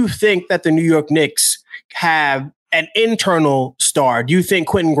 Do you think that the New York Knicks have an internal star? Do you think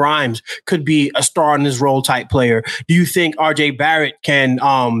Quentin Grimes could be a star in his role type player? Do you think RJ Barrett can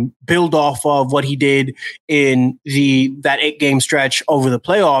build off of what he did in that 8-game stretch over the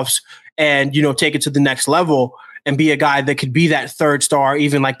playoffs and, take it to the next level and be a guy that could be that third star,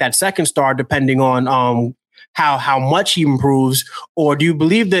 even like that second star, depending on how much he improves? Or do you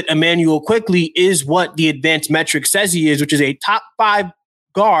believe that Emmanuel Quickley is what the advanced metric says he is, which is a top 5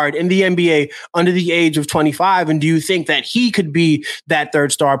 guard in the NBA under the age of 25? And do you think that he could be that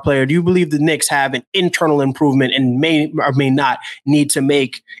third star player? Do you believe the Knicks have an internal improvement and may or may not need to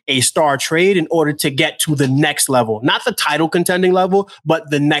make a star trade in order to get to the next level? Not the title contending level, but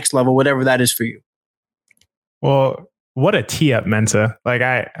the next level, whatever that is for you. Well, what a tee up, Mensa. Like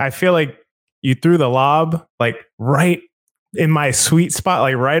I feel like you threw the lob like right in my sweet spot,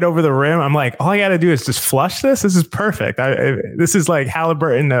 like right over the rim. I'm like, all I got to do is just flush this. This is perfect. This is like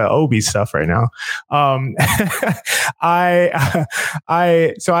Halliburton Obi stuff right now. I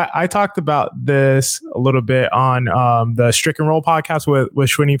talked about this a little bit on the Strick and Roll podcast with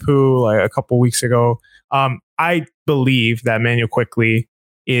Shwinny Poo like a couple weeks ago. I believe that Emmanuel Quickley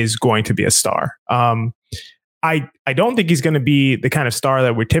is going to be a star. I don't think he's going to be the kind of star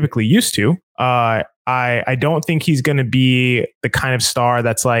that we're typically used to. I don't think he's going to be the kind of star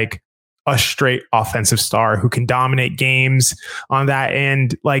that's like a straight offensive star who can dominate games on that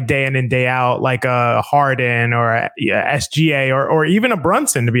end, like day in and day out, like a Harden or a SGA or even a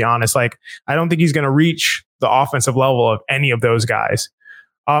Brunson, to be honest. Like, I don't think he's going to reach the offensive level of any of those guys.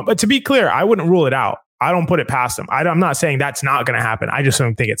 But to be clear, I wouldn't rule it out. I don't put it past him. I'm not saying that's not going to happen. I just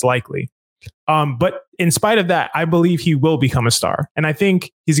don't think it's likely. But in spite of that, I believe he will become a star. And I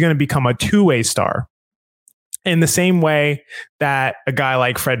think he's going to become a two-way star in the same way that a guy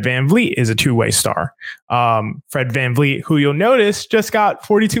like Fred VanVleet is a two-way star. Fred VanVleet, who you'll notice just got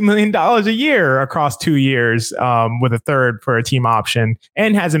 $42 million a year across 2 years with a third for a team option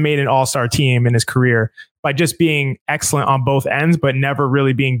and hasn't made an all-star team in his career by just being excellent on both ends, but never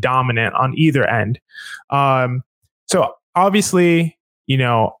really being dominant on either end. So obviously,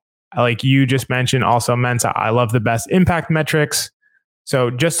 like you just mentioned, also Mensa, I love the best impact metrics.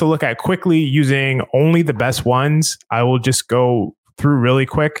 So just to look at quickly using only the best ones, I will just go through really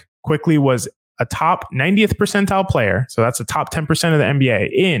quick. Quickley was a top 90th percentile player. So that's the top 10% of the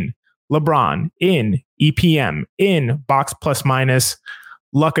NBA in LeBron, in EPM, in box plus minus,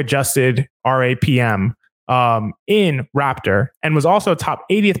 luck adjusted RAPM, in Raptor, and was also top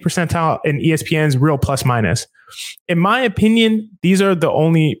 80th percentile in ESPN's real plus minus. In my opinion, these are the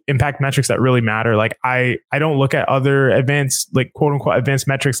only impact metrics that really matter. Like I don't look at other advanced, like quote unquote advanced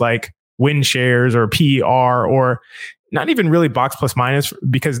metrics like win shares or PER or not even really box plus minus,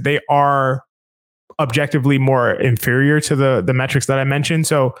 because they are objectively more inferior to the metrics that I mentioned.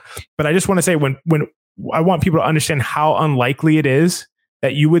 So, but I just want to say when I want people to understand how unlikely it is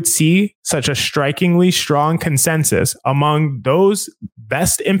that you would see such a strikingly strong consensus among those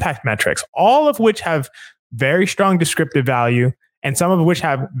best impact metrics, all of which have very strong descriptive value and some of which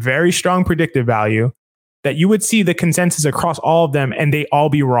have very strong predictive value, that you would see the consensus across all of them and they all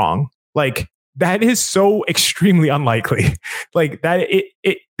be wrong. Like that is so extremely unlikely. Like that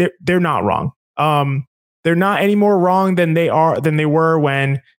they're not wrong. They're not any more wrong than they were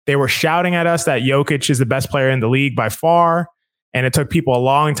when they were shouting at us that Jokic is the best player in the league by far. And it took people a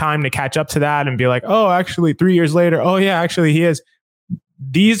long time to catch up to that and be like, oh, actually 3 years later, oh yeah, actually he is.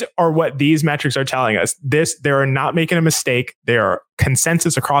 these are what these metrics are telling us. They're not making a mistake. They are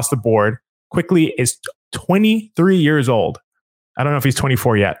consensus across the board. Quickly is 23 years old. I don't know if he's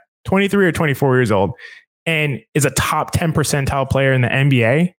 24 yet. 23 or 24 years old, and is a top 10 percentile player in the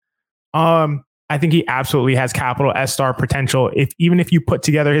NBA. I think he absolutely has capital S-star potential. Even if you put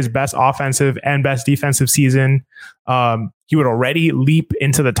together his best offensive and best defensive season, he would already leap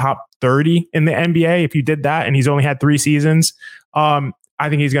into the top 30 in the NBA if you did that. And he's only had 3 seasons. I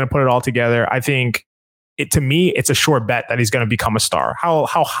think he's going to put it all together. I think to me, it's a sure bet that he's going to become a star. How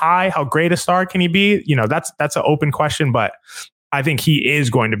high, how great a star can he be? That's an open question, but I think he is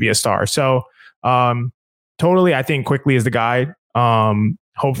going to be a star. So totally, I think Quickly is the guy.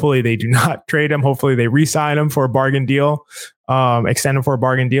 Hopefully they do not trade him. Hopefully they re-sign him for a bargain deal, extend him for a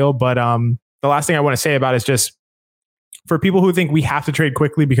bargain deal. But the last thing I want to say about it is just for people who think we have to trade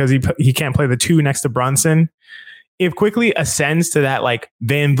Quickly because he can't play the 2 next to Brunson. If Quickly ascends to that like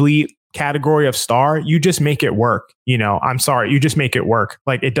Van Vliet category of star, you just make it work. I'm sorry, you just make it work.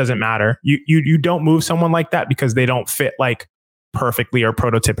 Like it doesn't matter. You don't move someone like that because they don't fit like perfectly or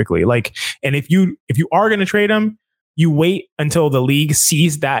prototypically. Like, and if you are going to trade him, you wait until the league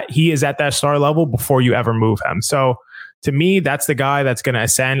sees that he is at that star level before you ever move him. So to me, that's the guy that's going to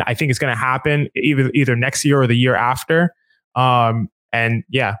ascend. I think it's going to happen either next year or the year after. And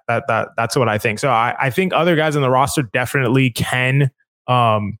yeah, that's what I think. So I think other guys on the roster definitely can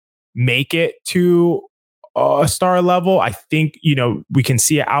make it to a star level. I think, we can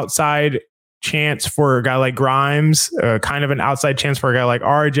see an outside chance for a guy like Grimes, kind of an outside chance for a guy like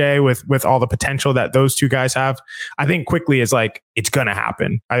RJ with all the potential that those 2 guys have. I think Quickly is like, it's going to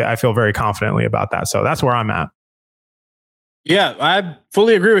happen. I feel very confidently about that. So that's where I'm at. Yeah, I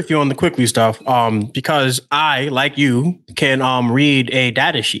fully agree with you on the Quickly stuff. Because I, like you, can read a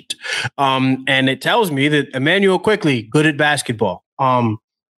data sheet. And it tells me that Immanuel Quickly, good at basketball.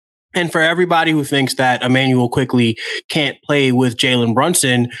 And for everybody who thinks that Immanuel Quickly can't play with Jalen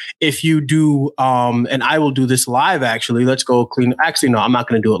Brunson, if you do, and I will do this live, actually, let's go clean. Actually, no, I'm not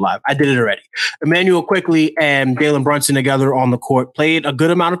going to do it live. I did it already. Immanuel Quickly and Jalen Brunson together on the court played a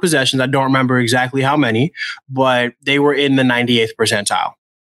good amount of possessions. I don't remember exactly how many, but they were in the 98th percentile.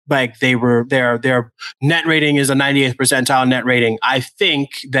 Like their net rating is a 98th percentile net rating. I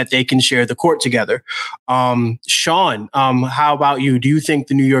think that they can share the court together. Sean, how about you? Do you think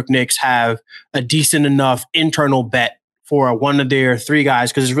the New York Knicks have a decent enough internal bet for one of their 3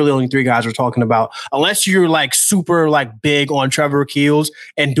 guys? Because it's really only 3 guys we're talking about. Unless you're like super like big on Trevor Keels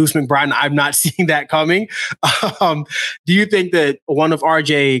and Deuce McBride, I'm not seeing that coming. Do you think that one of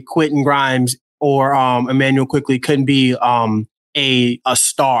RJ, Quentin Grimes, or Immanuel Quickly couldn't be a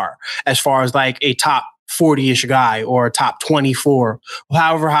star as far as like a top 40-ish guy or a top 24,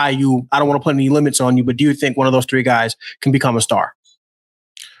 however high I don't want to put any limits on you, but do you think one of those 3 guys can become a star?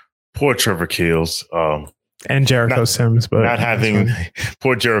 Poor Trevor Keels. And Jericho Sims, but not having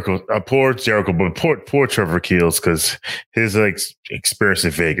poor Jericho, but poor Trevor Keels, because his experience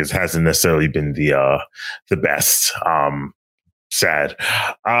in Vegas hasn't necessarily been the best. Sad.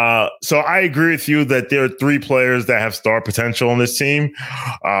 So I agree with you that there are 3 players that have star potential on this team.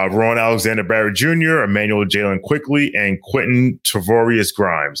 Ron Alexander Barrett Jr., Immanuel Jalen Quickly, and Quentin Tavorius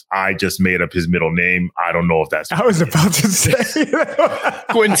Grimes. I just made up his middle name. I don't know if that's... I was about to say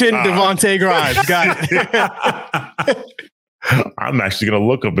Quentin Devontae Grimes. Got it. I'm actually going to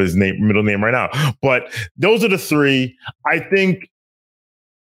look up his middle name right now. But those are the 3. I think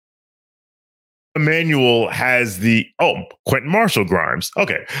Immanuel has Quentin Marshall Grimes.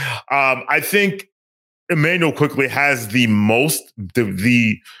 Okay. I think Immanuel Quickly has the most,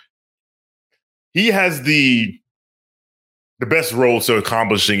 he has the best role to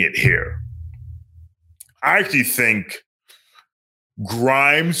accomplishing it here. I actually think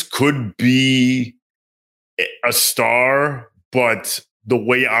Grimes could be a star, but the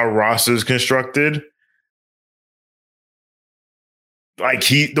way our roster is constructed,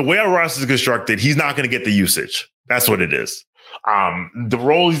 the way our roster is constructed, he's not going to get the usage. That's what it is. The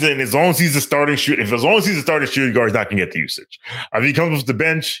role he's in, as long as he's a starting shooting guard, he's not going to get the usage. If he comes off the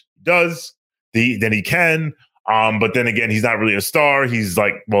bench, he does, then he can. But then again, he's not really a star. He's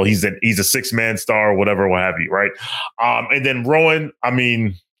like, well, he's a 6-man star or whatever, what have you, right? And then Rowan, I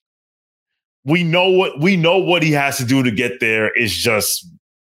mean, we know what he has to do to get there. Is just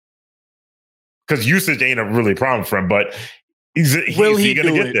because usage ain't a really problem for him, but Is he going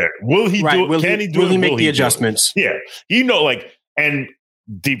to get there? Will he do it? Can he do it? Will he make the adjustments? Yeah. And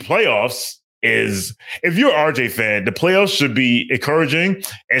the playoffs is, if you're an RJ fan, the playoffs should be encouraging,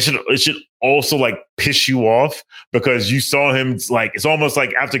 and it should also piss you off, because you saw him it's almost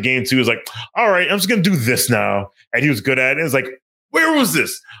like after game 2, it's like, all right, I'm just going to do this now. And he was good at it. It's like, where was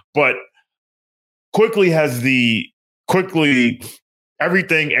this? But Quickly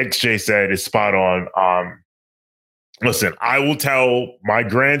everything XJ said is spot on. Listen, I will tell my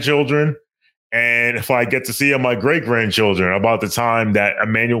grandchildren, and if I get to see my great grandchildren, about the time that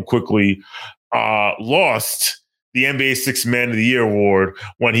Immanuel Quickley lost the NBA Sixth Man of the Year award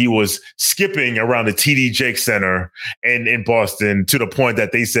when he was skipping around the TD Jakes Center in Boston, to the point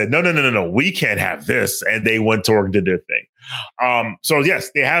that they said, no, we can't have this. And they went to work and did their thing. So yes,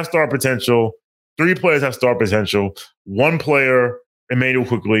 they have star potential. 3 players have star potential. 1 player, Immanuel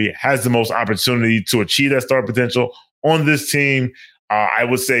Quickley, has the most opportunity to achieve that star potential on this team. I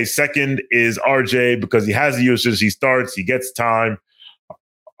would say second is RJ, because he has the usage. He starts, he gets time.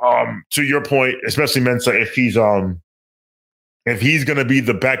 To your point, especially Mensah, if he's going to be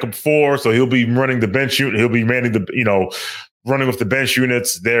the backup 4, so he'll be running the bench unit, he'll be manning running with the bench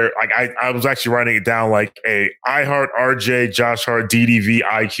units there. Like I was actually writing it down like a I Heart RJ, Josh Hart, DDV,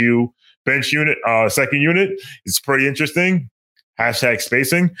 IQ bench unit, second unit. It's pretty interesting. Hashtag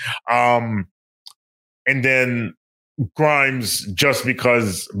spacing. And then Grimes, just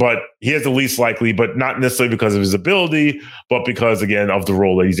because, but he has the least likely, but not necessarily because of his ability, but because, again, of the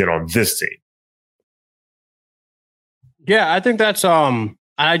role that he's in on this team. Yeah, I think that's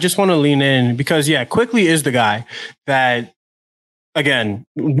I just want to lean in because Quickley is the guy that, again,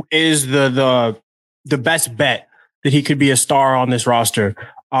 is the best bet that he could be a star on this roster.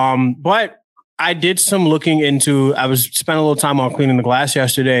 But I did some looking into, I was spent a little time on Cleaning the Glass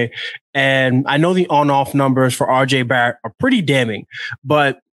yesterday, and I know the on-off numbers for RJ Barrett are pretty damning,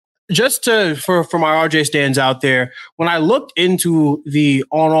 but just for my RJ stands out there, when I looked into the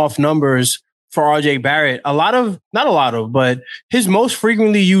on-off numbers for RJ Barrett, but his most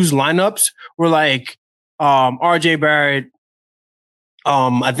frequently used lineups were like RJ Barrett,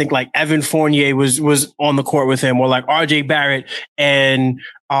 I think like Evan Fournier was on the court with him, or like RJ Barrett and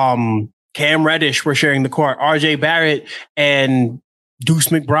Cam Reddish were sharing the court. RJ Barrett and Deuce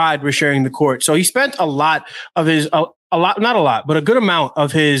McBride were sharing the court. So he spent a lot of his, not a lot, but a good amount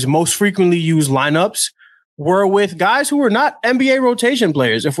of his most frequently used lineups were with guys who were not NBA rotation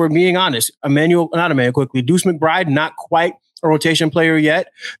players, if we're being honest. Not Immanuel Quickley. Deuce McBride, not quite a rotation player yet.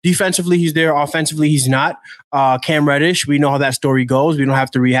 Defensively, he's there. Offensively, he's not. Cam Reddish, we know how that story goes. We don't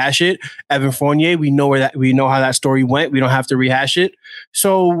have to rehash it. Evan Fournier, we know how that story went. We don't have to rehash it.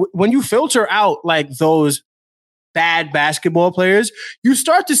 So when you filter out like those bad basketball players, you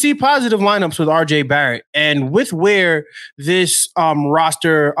start to see positive lineups with RJ Barrett. And with where this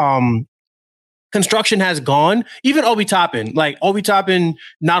roster construction has gone, even Obi Toppin, not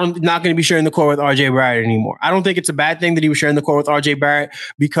going to be sharing the court with RJ Barrett anymore. I don't think it's a bad thing that he was sharing the court with RJ Barrett,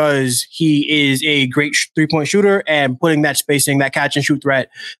 because he is a great 3-point shooter, and putting that spacing, that catch and shoot threat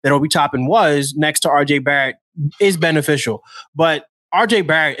that Obi Toppin was next to RJ Barrett is beneficial. But RJ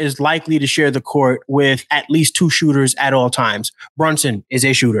Barrett is likely to share the court with at least 2 shooters at all times. Brunson is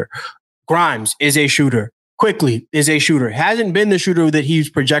a shooter. Grimes is a shooter. Quickley is a shooter. Hasn't been the shooter that he's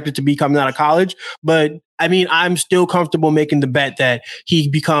projected to be coming out of college, but I mean, I'm still comfortable making the bet that he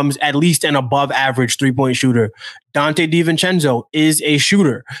becomes at least an above average 3-point shooter. Dante DiVincenzo is a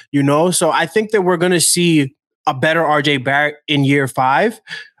shooter, so I think that we're going to see a better RJ Barrett in year 5.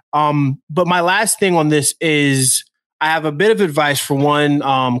 But my last thing on this is I have a bit of advice for one,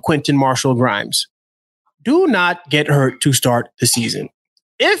 Quentin Marshall Grimes. Do not get hurt to start the season.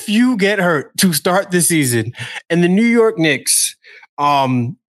 If you get hurt to start the season and the New York Knicks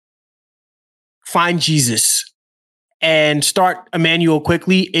find Jesus and start Immanuel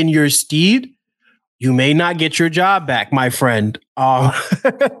Quickley in your stead, you may not get your job back, my friend. I'm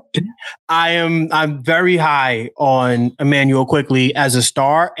very high on Immanuel Quickley as a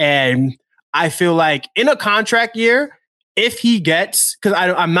star, and I feel like in a contract year, if he gets, because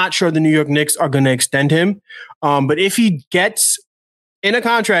I'm not sure the New York Knicks are going to extend him, but if he gets in a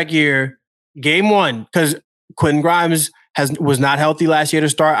contract year, game 1, because Quentin Grimes was not healthy last year to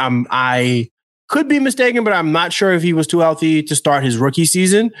start. I could be mistaken, but I'm not sure if he was too healthy to start his rookie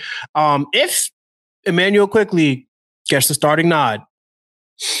season. If Immanuel Quickley gets the starting nod,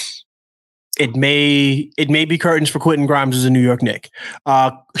 it may be curtains for Quentin Grimes as a New York Knick.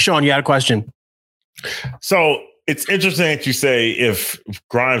 Sean, you had a question. So it's interesting that you say if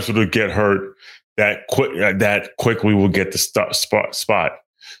Grimes were to get hurt, that Quickley will get the spot.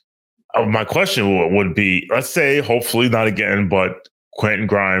 My question would be, let's say, hopefully not again, but Quentin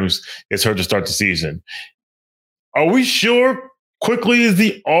Grimes gets hurt to start the season. Are we sure Quickley is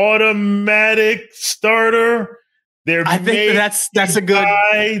the automatic starter? I think that's a good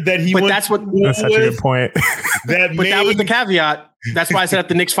guy that he. But that's such a good point. That was the caveat. That's why I said if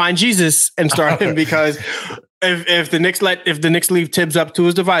the Knicks find Jesus and start him, because if the Knicks leave Tibbs up to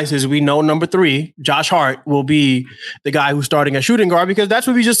his devices, we know number 3, Josh Hart, will be the guy who's starting at shooting guard because that's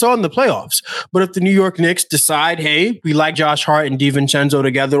what we just saw in the playoffs. But if the New York Knicks decide, hey, we like Josh Hart and DiVincenzo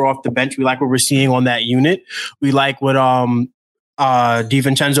together off the bench, we like what we're seeing on that unit, we like what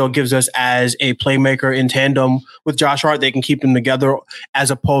DiVincenzo gives us as a playmaker in tandem with Josh Hart, they can keep them together as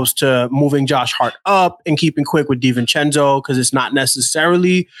opposed to moving Josh Hart up and keeping Quick with DiVincenzo because it's not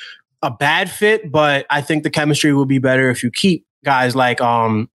necessarily a bad fit, but I think the chemistry will be better if you keep guys like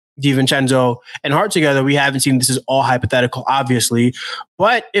DiVincenzo and Hart together. We haven't seen, this is all hypothetical, obviously.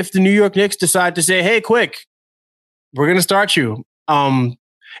 But if the New York Knicks decide to say, hey, Quick, we're going to start you. And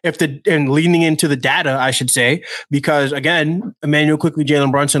leaning into the data, I should say, because again, Immanuel Quickley,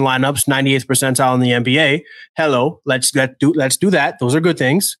 Jalen Brunson lineups, 98th percentile in the NBA. Hello, let's do that. Those are good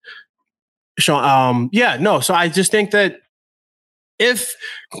things. So I just think that if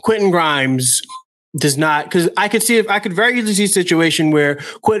Quentin Grimes does not, because I could very easily see a situation where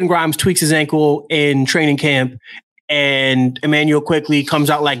Quentin Grimes tweaks his ankle in training camp and Immanuel Quickley comes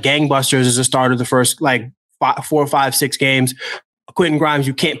out like gangbusters as a starter the first 4, 5, 6 games. Quentin Grimes,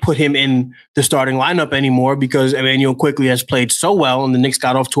 you can't put him in the starting lineup anymore because Immanuel Quickley has played so well and the Knicks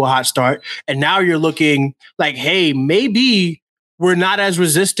got off to a hot start. And now you're looking like, hey, maybe we're not as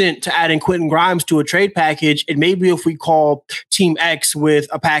resistant to adding Quentin Grimes to a trade package. And maybe if we call Team X with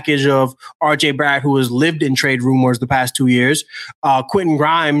a package of RJ Barrett, who has lived in trade rumors the past 2 years, Quentin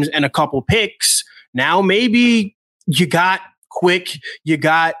Grimes and a couple picks, now maybe you got Quick, you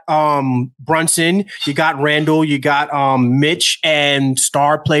got Brunson, you got Randall, you got Mitch and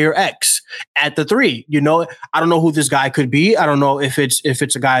star player X at the 3. You know, I don't know who this guy could be. I don't know if it's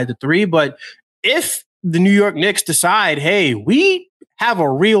a guy at the 3, but if the New York Knicks decide, hey, we have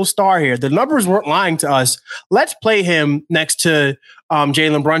a real star here, the numbers weren't lying to us, let's play him next to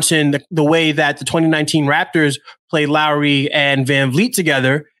Jalen Brunson the way that the 2019 Raptors played Lowry and Van Vliet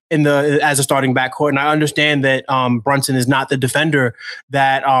together as a starting backcourt. And I understand that Brunson is not the defender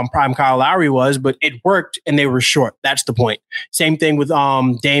that prime Kyle Lowry was, but it worked and they were short. That's the point. Same thing with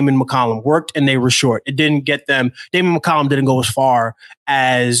Dame and McCollum. Worked and they were short. It didn't get them. Dame and McCollum didn't go as far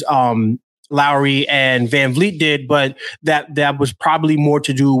as Lowry and Van Vliet did, but that was probably more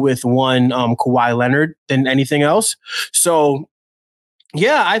to do with one Kawhi Leonard than anything else. So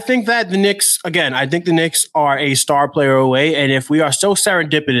yeah, I think that the Knicks are a star player away. And if we are so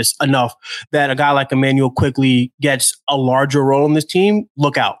serendipitous enough that a guy like Immanuel Quickley gets a larger role in this team,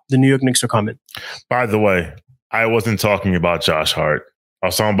 look out. The New York Knicks are coming. By the way, I wasn't talking about Josh Hart. I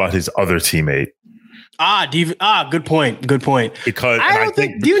was talking about his other teammate. Good point. Good point. Because I don't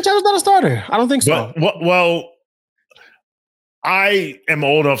think DiVincenzo's not a starter. I don't think so. Well, I am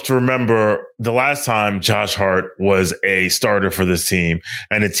old enough to remember the last time Josh Hart was a starter for this team,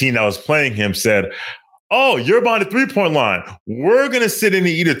 and the team that was playing him said, "Oh, you're behind the 3-point line. We're gonna sit in and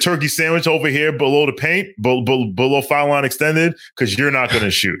eat a turkey sandwich over here below the paint, below foul line extended, because you're not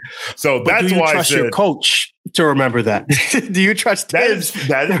gonna shoot." So that's why I trust your coach to remember that. Do you trust Tibbs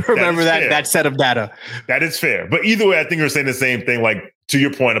to remember that set of data? That is fair. But either way, I think you're saying the same thing. Like to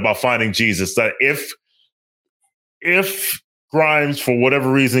your point about finding Jesus, that if Grimes for whatever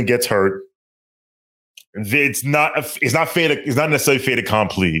reason gets hurt, it's not necessarily fait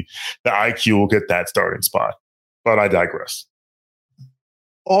accompli that IQ will get that starting spot. But I digress.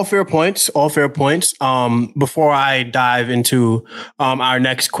 All fair points. Before I dive into our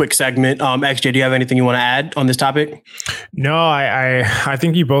next quick segment, XJ, do you have anything you want to add on this topic? No, I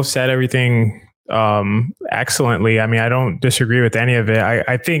think you both said everything excellently. I mean, I don't disagree with any of it.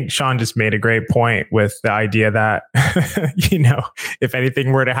 I think Sean just made a great point with the idea that, if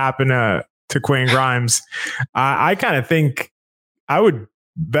anything were to happen to Quentin Grimes, I kind of think I would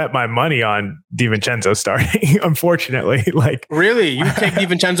bet my money on DiVincenzo starting, unfortunately. Really? You take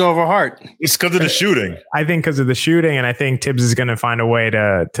DiVincenzo over Hart? It's because of the shooting. I think because of the shooting, and I think Tibbs is going to find a way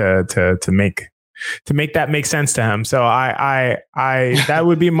to make that make sense to him. So I that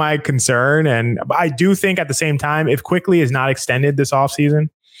would be my concern. And I do think at the same time, if Quickley is not extended this offseason,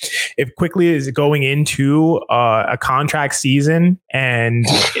 if Quickley is going into a contract season and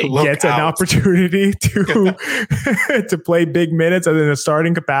gets an opportunity to play big minutes in a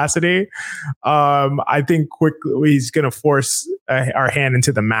starting capacity, I think Quickley is going to force our hand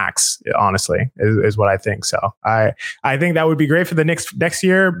into the max, honestly, is what I think. So I think that would be great for the Knicks next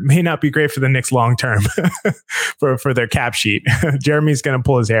year. May not be great for the Knicks long term for their cap sheet. Jeremy's going to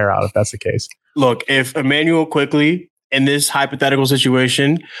pull his hair out if that's the case. Look, if Immanuel Quickley in this hypothetical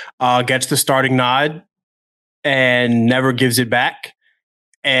situation gets the starting nod and never gives it back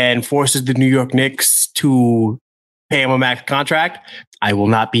and forces the New York Knicks to pay him a max contract, I will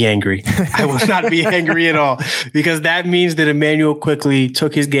not be angry. I will not be angry at all, because that means that Immanuel Quickley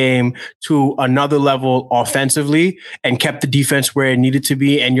took his game to another level offensively and kept the defense where it needed to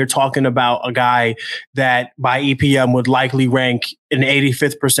be. And you're talking about a guy that by EPM would likely rank in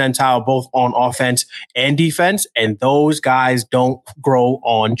 85th percentile, both on offense and defense. And those guys don't grow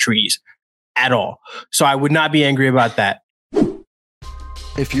on trees at all. So I would not be angry about that.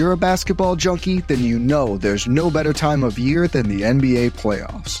 If you're a basketball junkie, then you know there's no better time of year than the NBA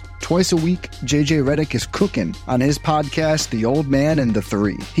playoffs. Twice a week, JJ Redick is cooking on his podcast, The Old Man and the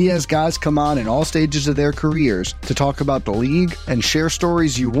Three. He has guys come on in all stages of their careers to talk about the league and share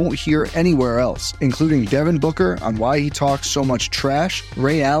stories you won't hear anywhere else, including Devin Booker on why he talks so much trash,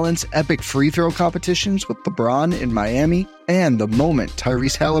 Ray Allen's epic free throw competitions with LeBron in Miami, and the moment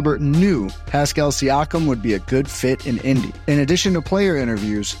Tyrese Halliburton knew Pascal Siakam would be a good fit in Indy. In addition to player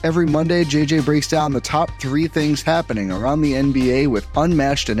interviews, every Monday JJ breaks down the top 3 things happening around the NBA with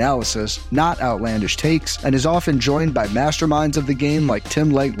unmatched analysis, not outlandish takes, and is often joined by masterminds of the game like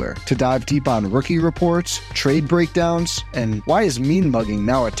Tim Legler to dive deep on rookie reports, trade breakdowns, and why is mean mugging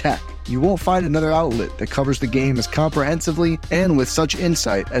now a tech? You won't find another outlet that covers the game as comprehensively and with such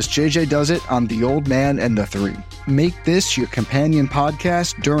insight as JJ does it on The Old Man and the Three. Make this your companion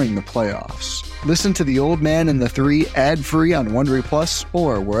podcast during the playoffs. Listen to The Old Man and the Three ad-free on Wondery Plus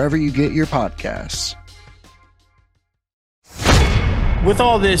or wherever you get your podcasts. With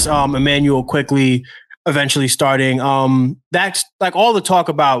all this, Immanuel Quickley eventually starting, that's like all the talk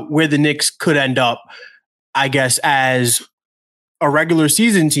about where the Knicks could end up, I guess, as a regular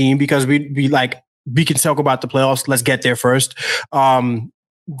season team, because we can talk about the playoffs. Let's get there first.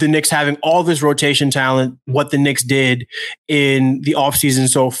 The Knicks having all this rotation talent, what the Knicks did in the offseason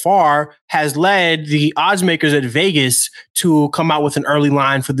so far has led the odds makers at Vegas to come out with an early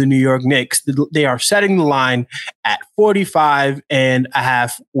line for the New York Knicks. They are setting the line at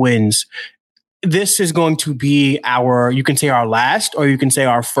 45.5 wins. This is going to be you can say our last, or you can say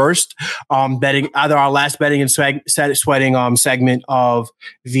our first betting, either our last betting and sweating segment of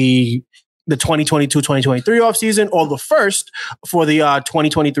the 2022-2023 offseason, or the first for the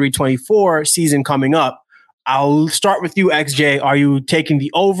 2023-24 season coming up. I'll start with you, XJ. Are you taking the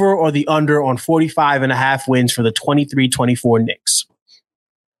over or the under on 45.5 wins for the 23-24 Knicks?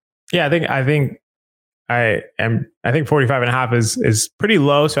 Yeah, I think 45.5 is pretty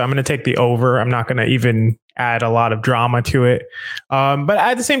low, so I'm going to take the over. I'm not going to even add a lot of drama to it. But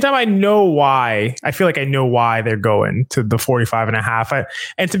at the same time, I know why. I feel like I know why they're going to the 45.5.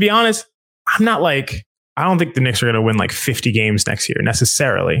 And to be honest, I don't think the Knicks are going to win like 50 games next year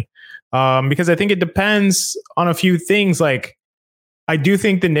necessarily. Because I think it depends on a few things. Like, I do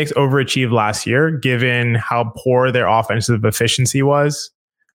think the Knicks overachieved last year, given how poor their offensive efficiency was.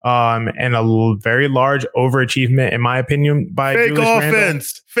 And a very large overachievement, in my opinion, by fake Julius offense.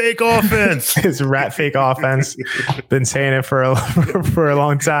 Randle. Fake offense. His rat fake offense. Been saying it for a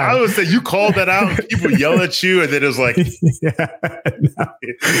long time. I would say you called that out. And people yell at you, and then it was like, yeah.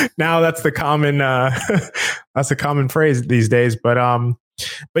 Now that's the common phrase these days. But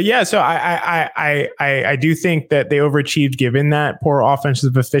yeah. So I do think that they overachieved given that poor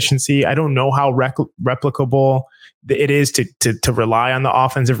offensive efficiency. I don't know how replicable it is to rely on the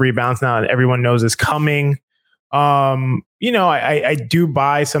offensive rebounds now that everyone knows is coming. I do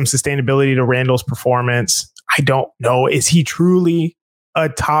buy some sustainability to Randle's performance. I don't know. Is he truly a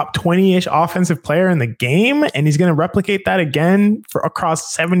top 20-ish offensive player in the game? And he's going to replicate that again for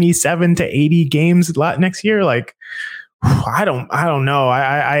across 77 to 80 games next year? Like, I don't know.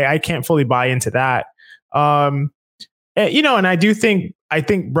 I can't fully buy into that. And I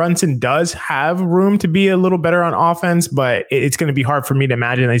think Brunson does have room to be a little better on offense, but it's going to be hard for me to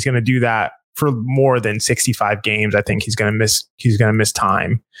imagine that he's going to do that for more than 65 games. I think he's going to miss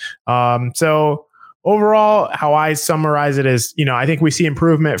time. So overall, how I summarize it is, I think we see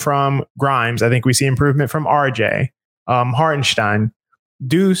improvement from Grimes. I think we see improvement from RJ, Hartenstein,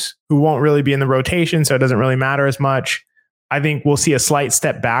 Deuce, who won't really be in the rotation, so it doesn't really matter as much. I think we'll see a slight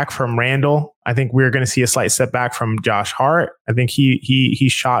step back from Randle. I think we're going to see a slight step back from Josh Hart. I think he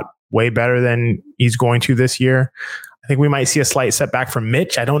shot way better than he's going to this year. I think we might see a slight step back from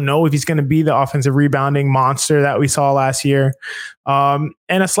Mitch. I don't know if he's going to be the offensive rebounding monster that we saw last year. And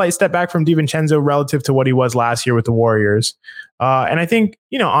a slight step back from DiVincenzo relative to what he was last year with the Warriors. And I think,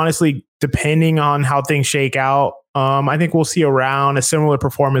 honestly, depending on how things shake out, I think we'll see around a similar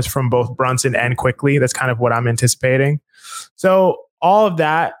performance from both Brunson and Quickley. That's kind of what I'm anticipating. So all of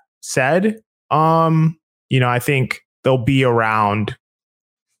that said, I think they'll be around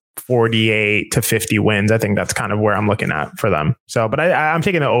 48 to 50 wins. I think that's kind of where I'm looking at for them. So, but I'm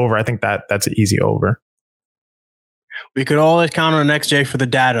taking it over. I think that's an easy over. We could always count on XJ for the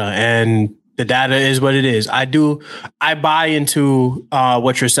data, and the data is what it is. I buy into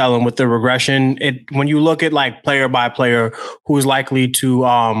what you're selling with the regression. When you look at like player by player who's likely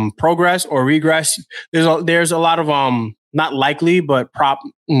to progress or regress, there's a lot of not likely, but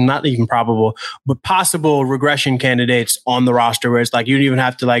not even probable, but possible regression candidates on the roster where it's like you don't even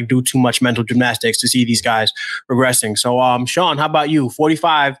have to like do too much mental gymnastics to see these guys regressing. So Sean, how about you?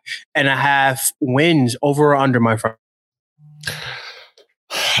 45.5 wins, over or under, my friend?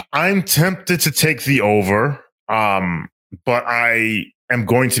 I'm tempted to take the over, but I am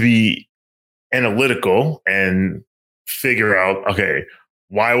going to be analytical and figure out, okay,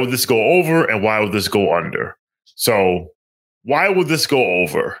 why would this go over and why would this go under? So why would this go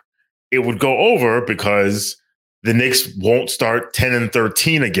over? It would go over because the Knicks won't start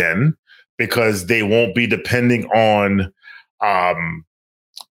 10-13 again because they won't be depending on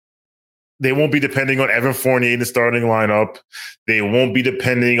Evan Fournier in the starting lineup. They won't be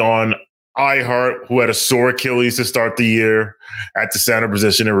depending on Ihart, who had a sore Achilles to start the year at the center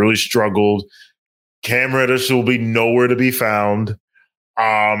position and really struggled. Cam Reddish will be nowhere to be found.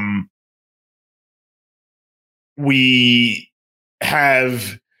 We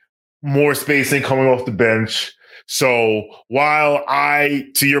have more spacing coming off the bench. So while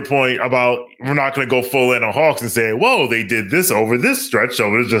to your point about we're not going to go full in on Hawks and say, whoa, they did this over this stretch,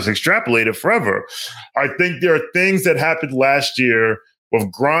 so it's just extrapolated forever. I think there are things that happened last year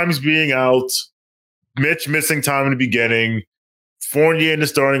with Grimes being out, Mitch missing time in the beginning, Fournier in the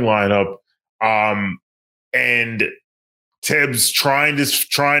starting lineup, and Tibbs trying to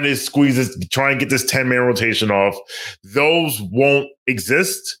squeeze this, try and get this 10-man rotation off. Those won't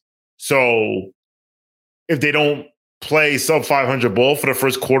exist. So if they don't play sub 500 ball for the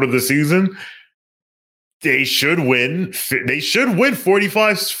first quarter of the season, they should win. They should win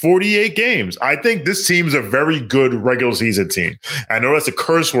 45, 48 games. I think this team's a very good regular season team. I know that's a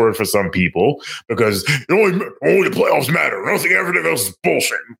curse word for some people because only the playoffs matter. I don't think everything else is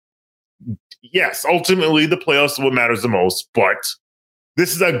bullshit. Yes, ultimately the playoffs is what matters the most, but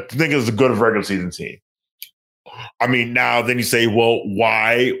this is, I think, is a good regular season team. I mean, now then you say, well,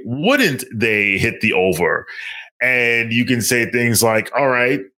 why wouldn't they hit the over? And you can say things like, all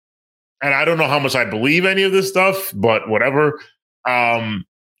right, and I don't know how much I believe any of this stuff, but whatever.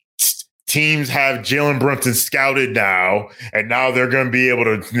 Teams have Jalen Brunson scouted now, and now they're going to be able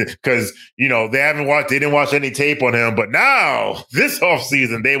to, because, you know, they didn't watch any tape on him, but now this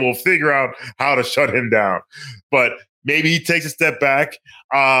offseason, they will figure out how to shut him down. But maybe he takes a step back.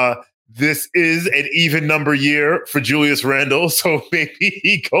 This is an even number year for Julius Randle, so maybe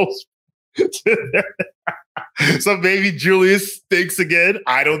he goes so maybe Julius stinks again.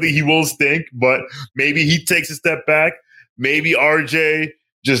 I don't think he will stink, but maybe he takes a step back. Maybe RJ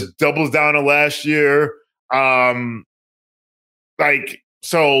just doubles down on last year.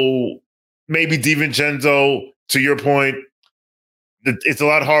 So maybe DiVincenzo, to your point, it's a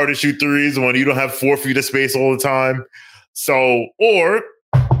lot harder to shoot threes when you don't have 4 feet of space all the time. So,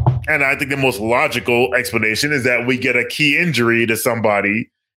 and I think the most logical explanation is that we get a key injury to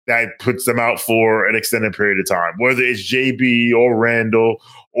somebody that puts them out for an extended period of time, whether it's JB or Randall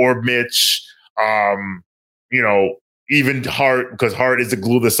or Mitch, even Hart, because Hart is the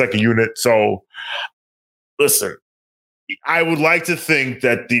glue of the second unit. So listen, I would like to think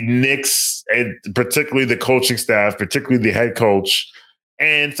that the Knicks, and particularly the coaching staff, particularly the head coach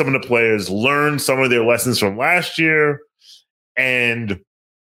and some of the players, learned some of their lessons from last year. And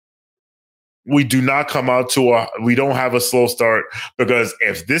we do not come out we don't have a slow start, because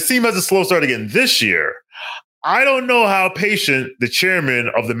if this team has a slow start again this year, I don't know how patient the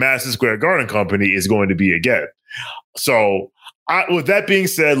chairman of the Madison Square Garden Company is going to be again. So with that being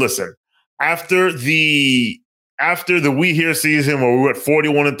said, listen, after the We Here season where we were at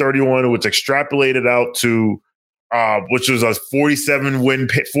 41-31, which extrapolated out to which was a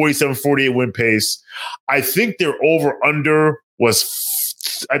 47-48 win pace, I think their over under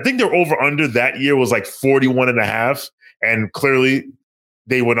that year was like 41.5, and clearly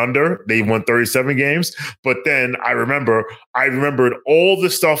they went under. They won 37 games. But then I remembered all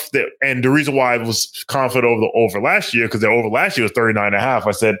the stuff and the reason why I was confident over last year, because their over last year was 39.5.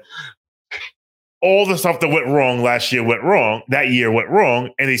 I said, all the stuff that went wrong last year went wrong. That year went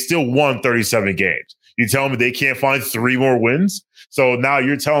wrong, and they still won 37 games. You tell me they can't find 3 more wins? So now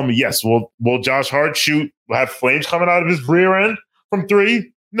you're telling me, yes, will Josh Hart have flames coming out of his rear end from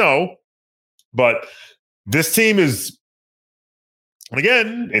 3? No. But this team is,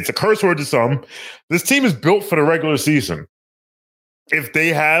 again, it's a curse word to some, this team is built for the regular season. If they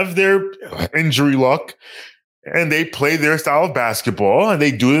have their injury luck, and they play their style of basketball and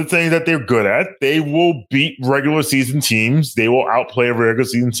they do the things that they're good at, they will beat regular season teams. They will outplay regular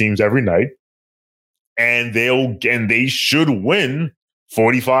season teams every night. And they should win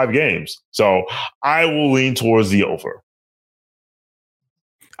 45 games. So I will lean towards the over.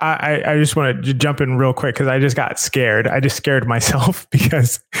 I just want to jump in real quick because I just got scared. I just scared myself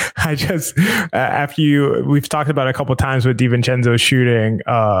because we've talked about a couple of times with DiVincenzo shooting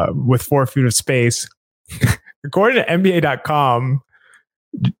with 4 feet of space. According to NBA.com,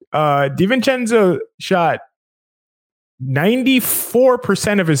 DiVincenzo shot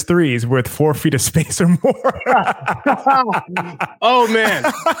 94% of his threes with 4 feet of space or more. Oh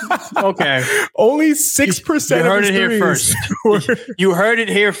man. Okay. Only 6% you heard of his it here threes first. You heard it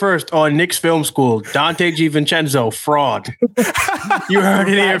here first on Knicks Film School. Dante DiVincenzo, fraud. You heard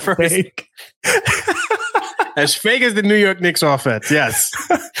it here first. As fake as the New York Knicks offense. Yes.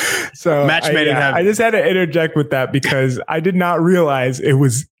 So match made in heaven. I just had to interject with that because I did not realize it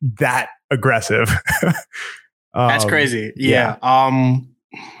was that aggressive. That's crazy. Yeah.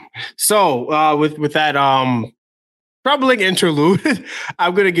 So with that troubling interlude,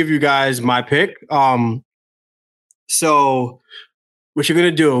 I'm gonna give you guys my pick. So what you're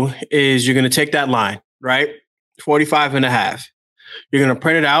gonna do is you're gonna take that line, right? 45.5. You're gonna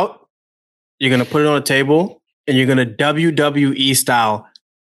print it out, you're gonna put it on a table, and you're gonna WWE style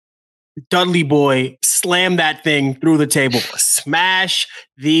Dudley Boy slam that thing through the table. Smash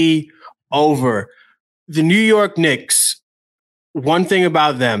the over. The New York Knicks, one thing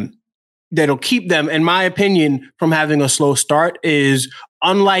about them that'll keep them, in my opinion, from having a slow start is,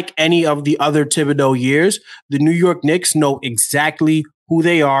 unlike any of the other Thibodeau years, the New York Knicks know exactly who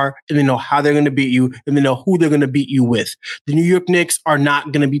they are, and they know how they're going to beat you, and they know who they're going to beat you with. The New York Knicks are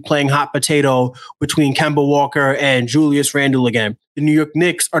not going to be playing hot potato between Kemba Walker and Julius Randle again. The New York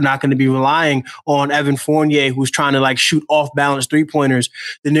Knicks are not going to be relying on Evan Fournier, who's trying to shoot off-balance three-pointers.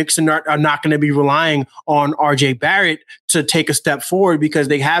 The Knicks are not going to be relying on RJ Barrett to take a step forward because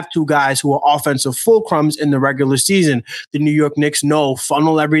they have 2 guys who are offensive fulcrums in the regular season. The New York Knicks know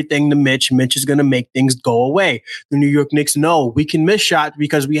funnel everything to Mitch. Mitch is going to make things go away. The New York Knicks know we can miss shots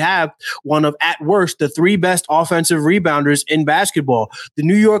because we have one of, at worst, the 3 best offensive rebounders in basketball. The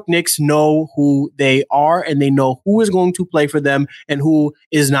New York Knicks know who they are, and they know who is going to play for them and who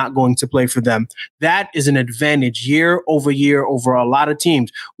is not going to play for them. That is an advantage year over a lot of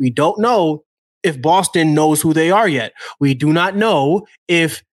teams. We don't know if Boston knows who they are yet. We do not know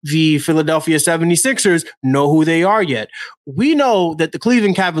if the Philadelphia 76ers know who they are yet. We know that the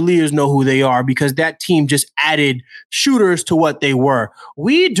Cleveland Cavaliers know who they are because that team just added shooters to what they were.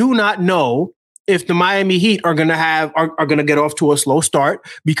 We do not know if the Miami Heat are going to get off to a slow start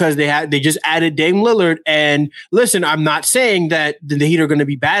because they just added Dame Lillard. And listen, I'm not saying that the Heat are going to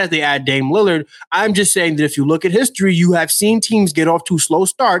be bad if they add Dame Lillard. I'm just saying that if you look at history, you have seen teams get off to slow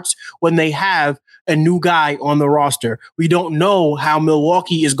starts when they have a new guy on the roster. We don't know how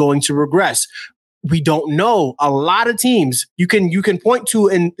Milwaukee is going to regress. We don't know. A lot of teams you can point to,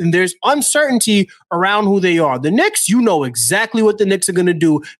 and there's uncertainty around who they are. The Knicks, you know exactly what the Knicks are going to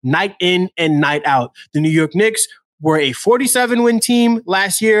do night in and night out. The New York Knicks were a 47-win team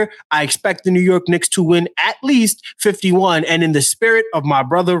last year. I expect the New York Knicks to win at least 51. And in the spirit of my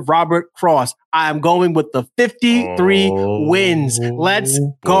brother, Robert Cross, I am going with the 53 wins. Let's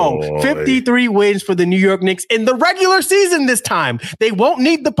go. Boy. 53 wins for the New York Knicks in the regular season this time. They won't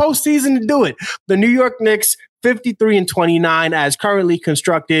need the postseason to do it. The New York Knicks, 53-29 as currently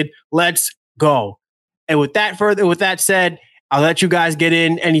constructed. Let's go. And with that said, I'll let you guys get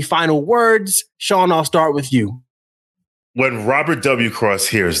in. Any final words? Sean, I'll start with you. When Robert W. Cross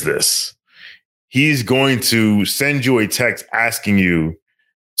hears this, he's going to send you a text asking you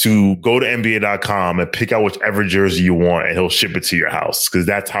to go to NBA.com and pick out whichever jersey you want, and he'll ship it to your house because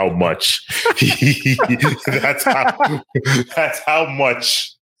that's how much that's how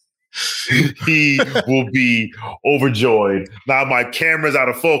much he will be overjoyed. Now my camera's out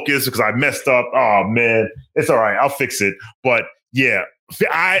of focus because I messed up. Oh man, it's all right. I'll fix it. But yeah,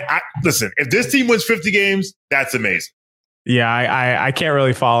 I listen. If this team wins 50 games, that's amazing. Yeah, I can't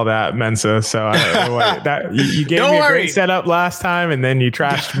really follow that, Mensa. So you gave me a great setup last time, and then you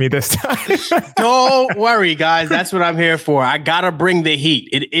trashed me this time. Don't worry, guys. That's what I'm here for. I gotta bring the heat.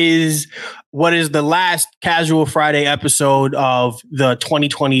 It is what is the last Casual Friday episode of the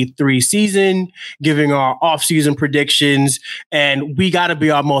 2023 season, giving our off-season predictions, and we got to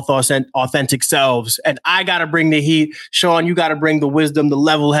be our most authentic selves. And I got to bring the heat. Sean, you got to bring the wisdom, the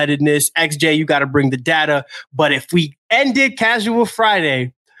level-headedness. XJ, you got to bring the data. But if we ended Casual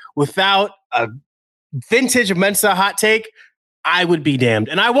Friday without a vintage Mensa hot take, I would be damned.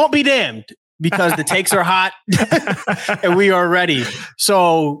 And I won't be damned because the takes are hot and we are ready.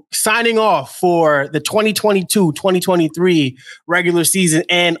 So signing off for the 2022-2023 regular season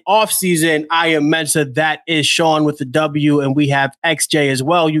and off season, I am Mensa. That is Sean with the W, and we have XJ as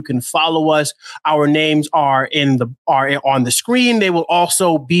well. You can follow us. Our names are on the screen. They will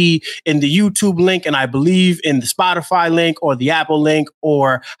also be in the YouTube link, and I believe in the Spotify link or the Apple link,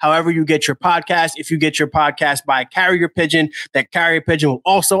 or however you get your podcast. If you get your podcast by Carrier Pigeon, that Carrier Pigeon will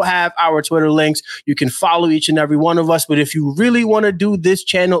also have our Twitter links. You can follow each and every one of us. But if you really want to do this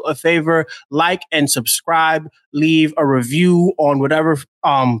channel a favor, like and subscribe, leave a review on whatever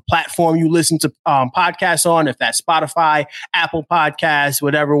platform you listen to podcasts on. If that's Spotify, Apple Podcasts,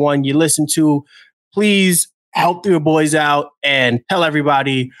 whatever one you listen to, please help your boys out and tell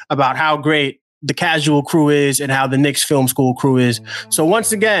everybody about how great the Casual crew is and how the Knicks Film School crew is. So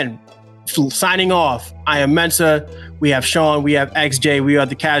once again, signing off, I am Mensa. We have Sean. We have XJ. We are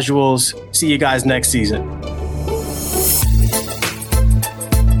the Casuals. See you guys next season.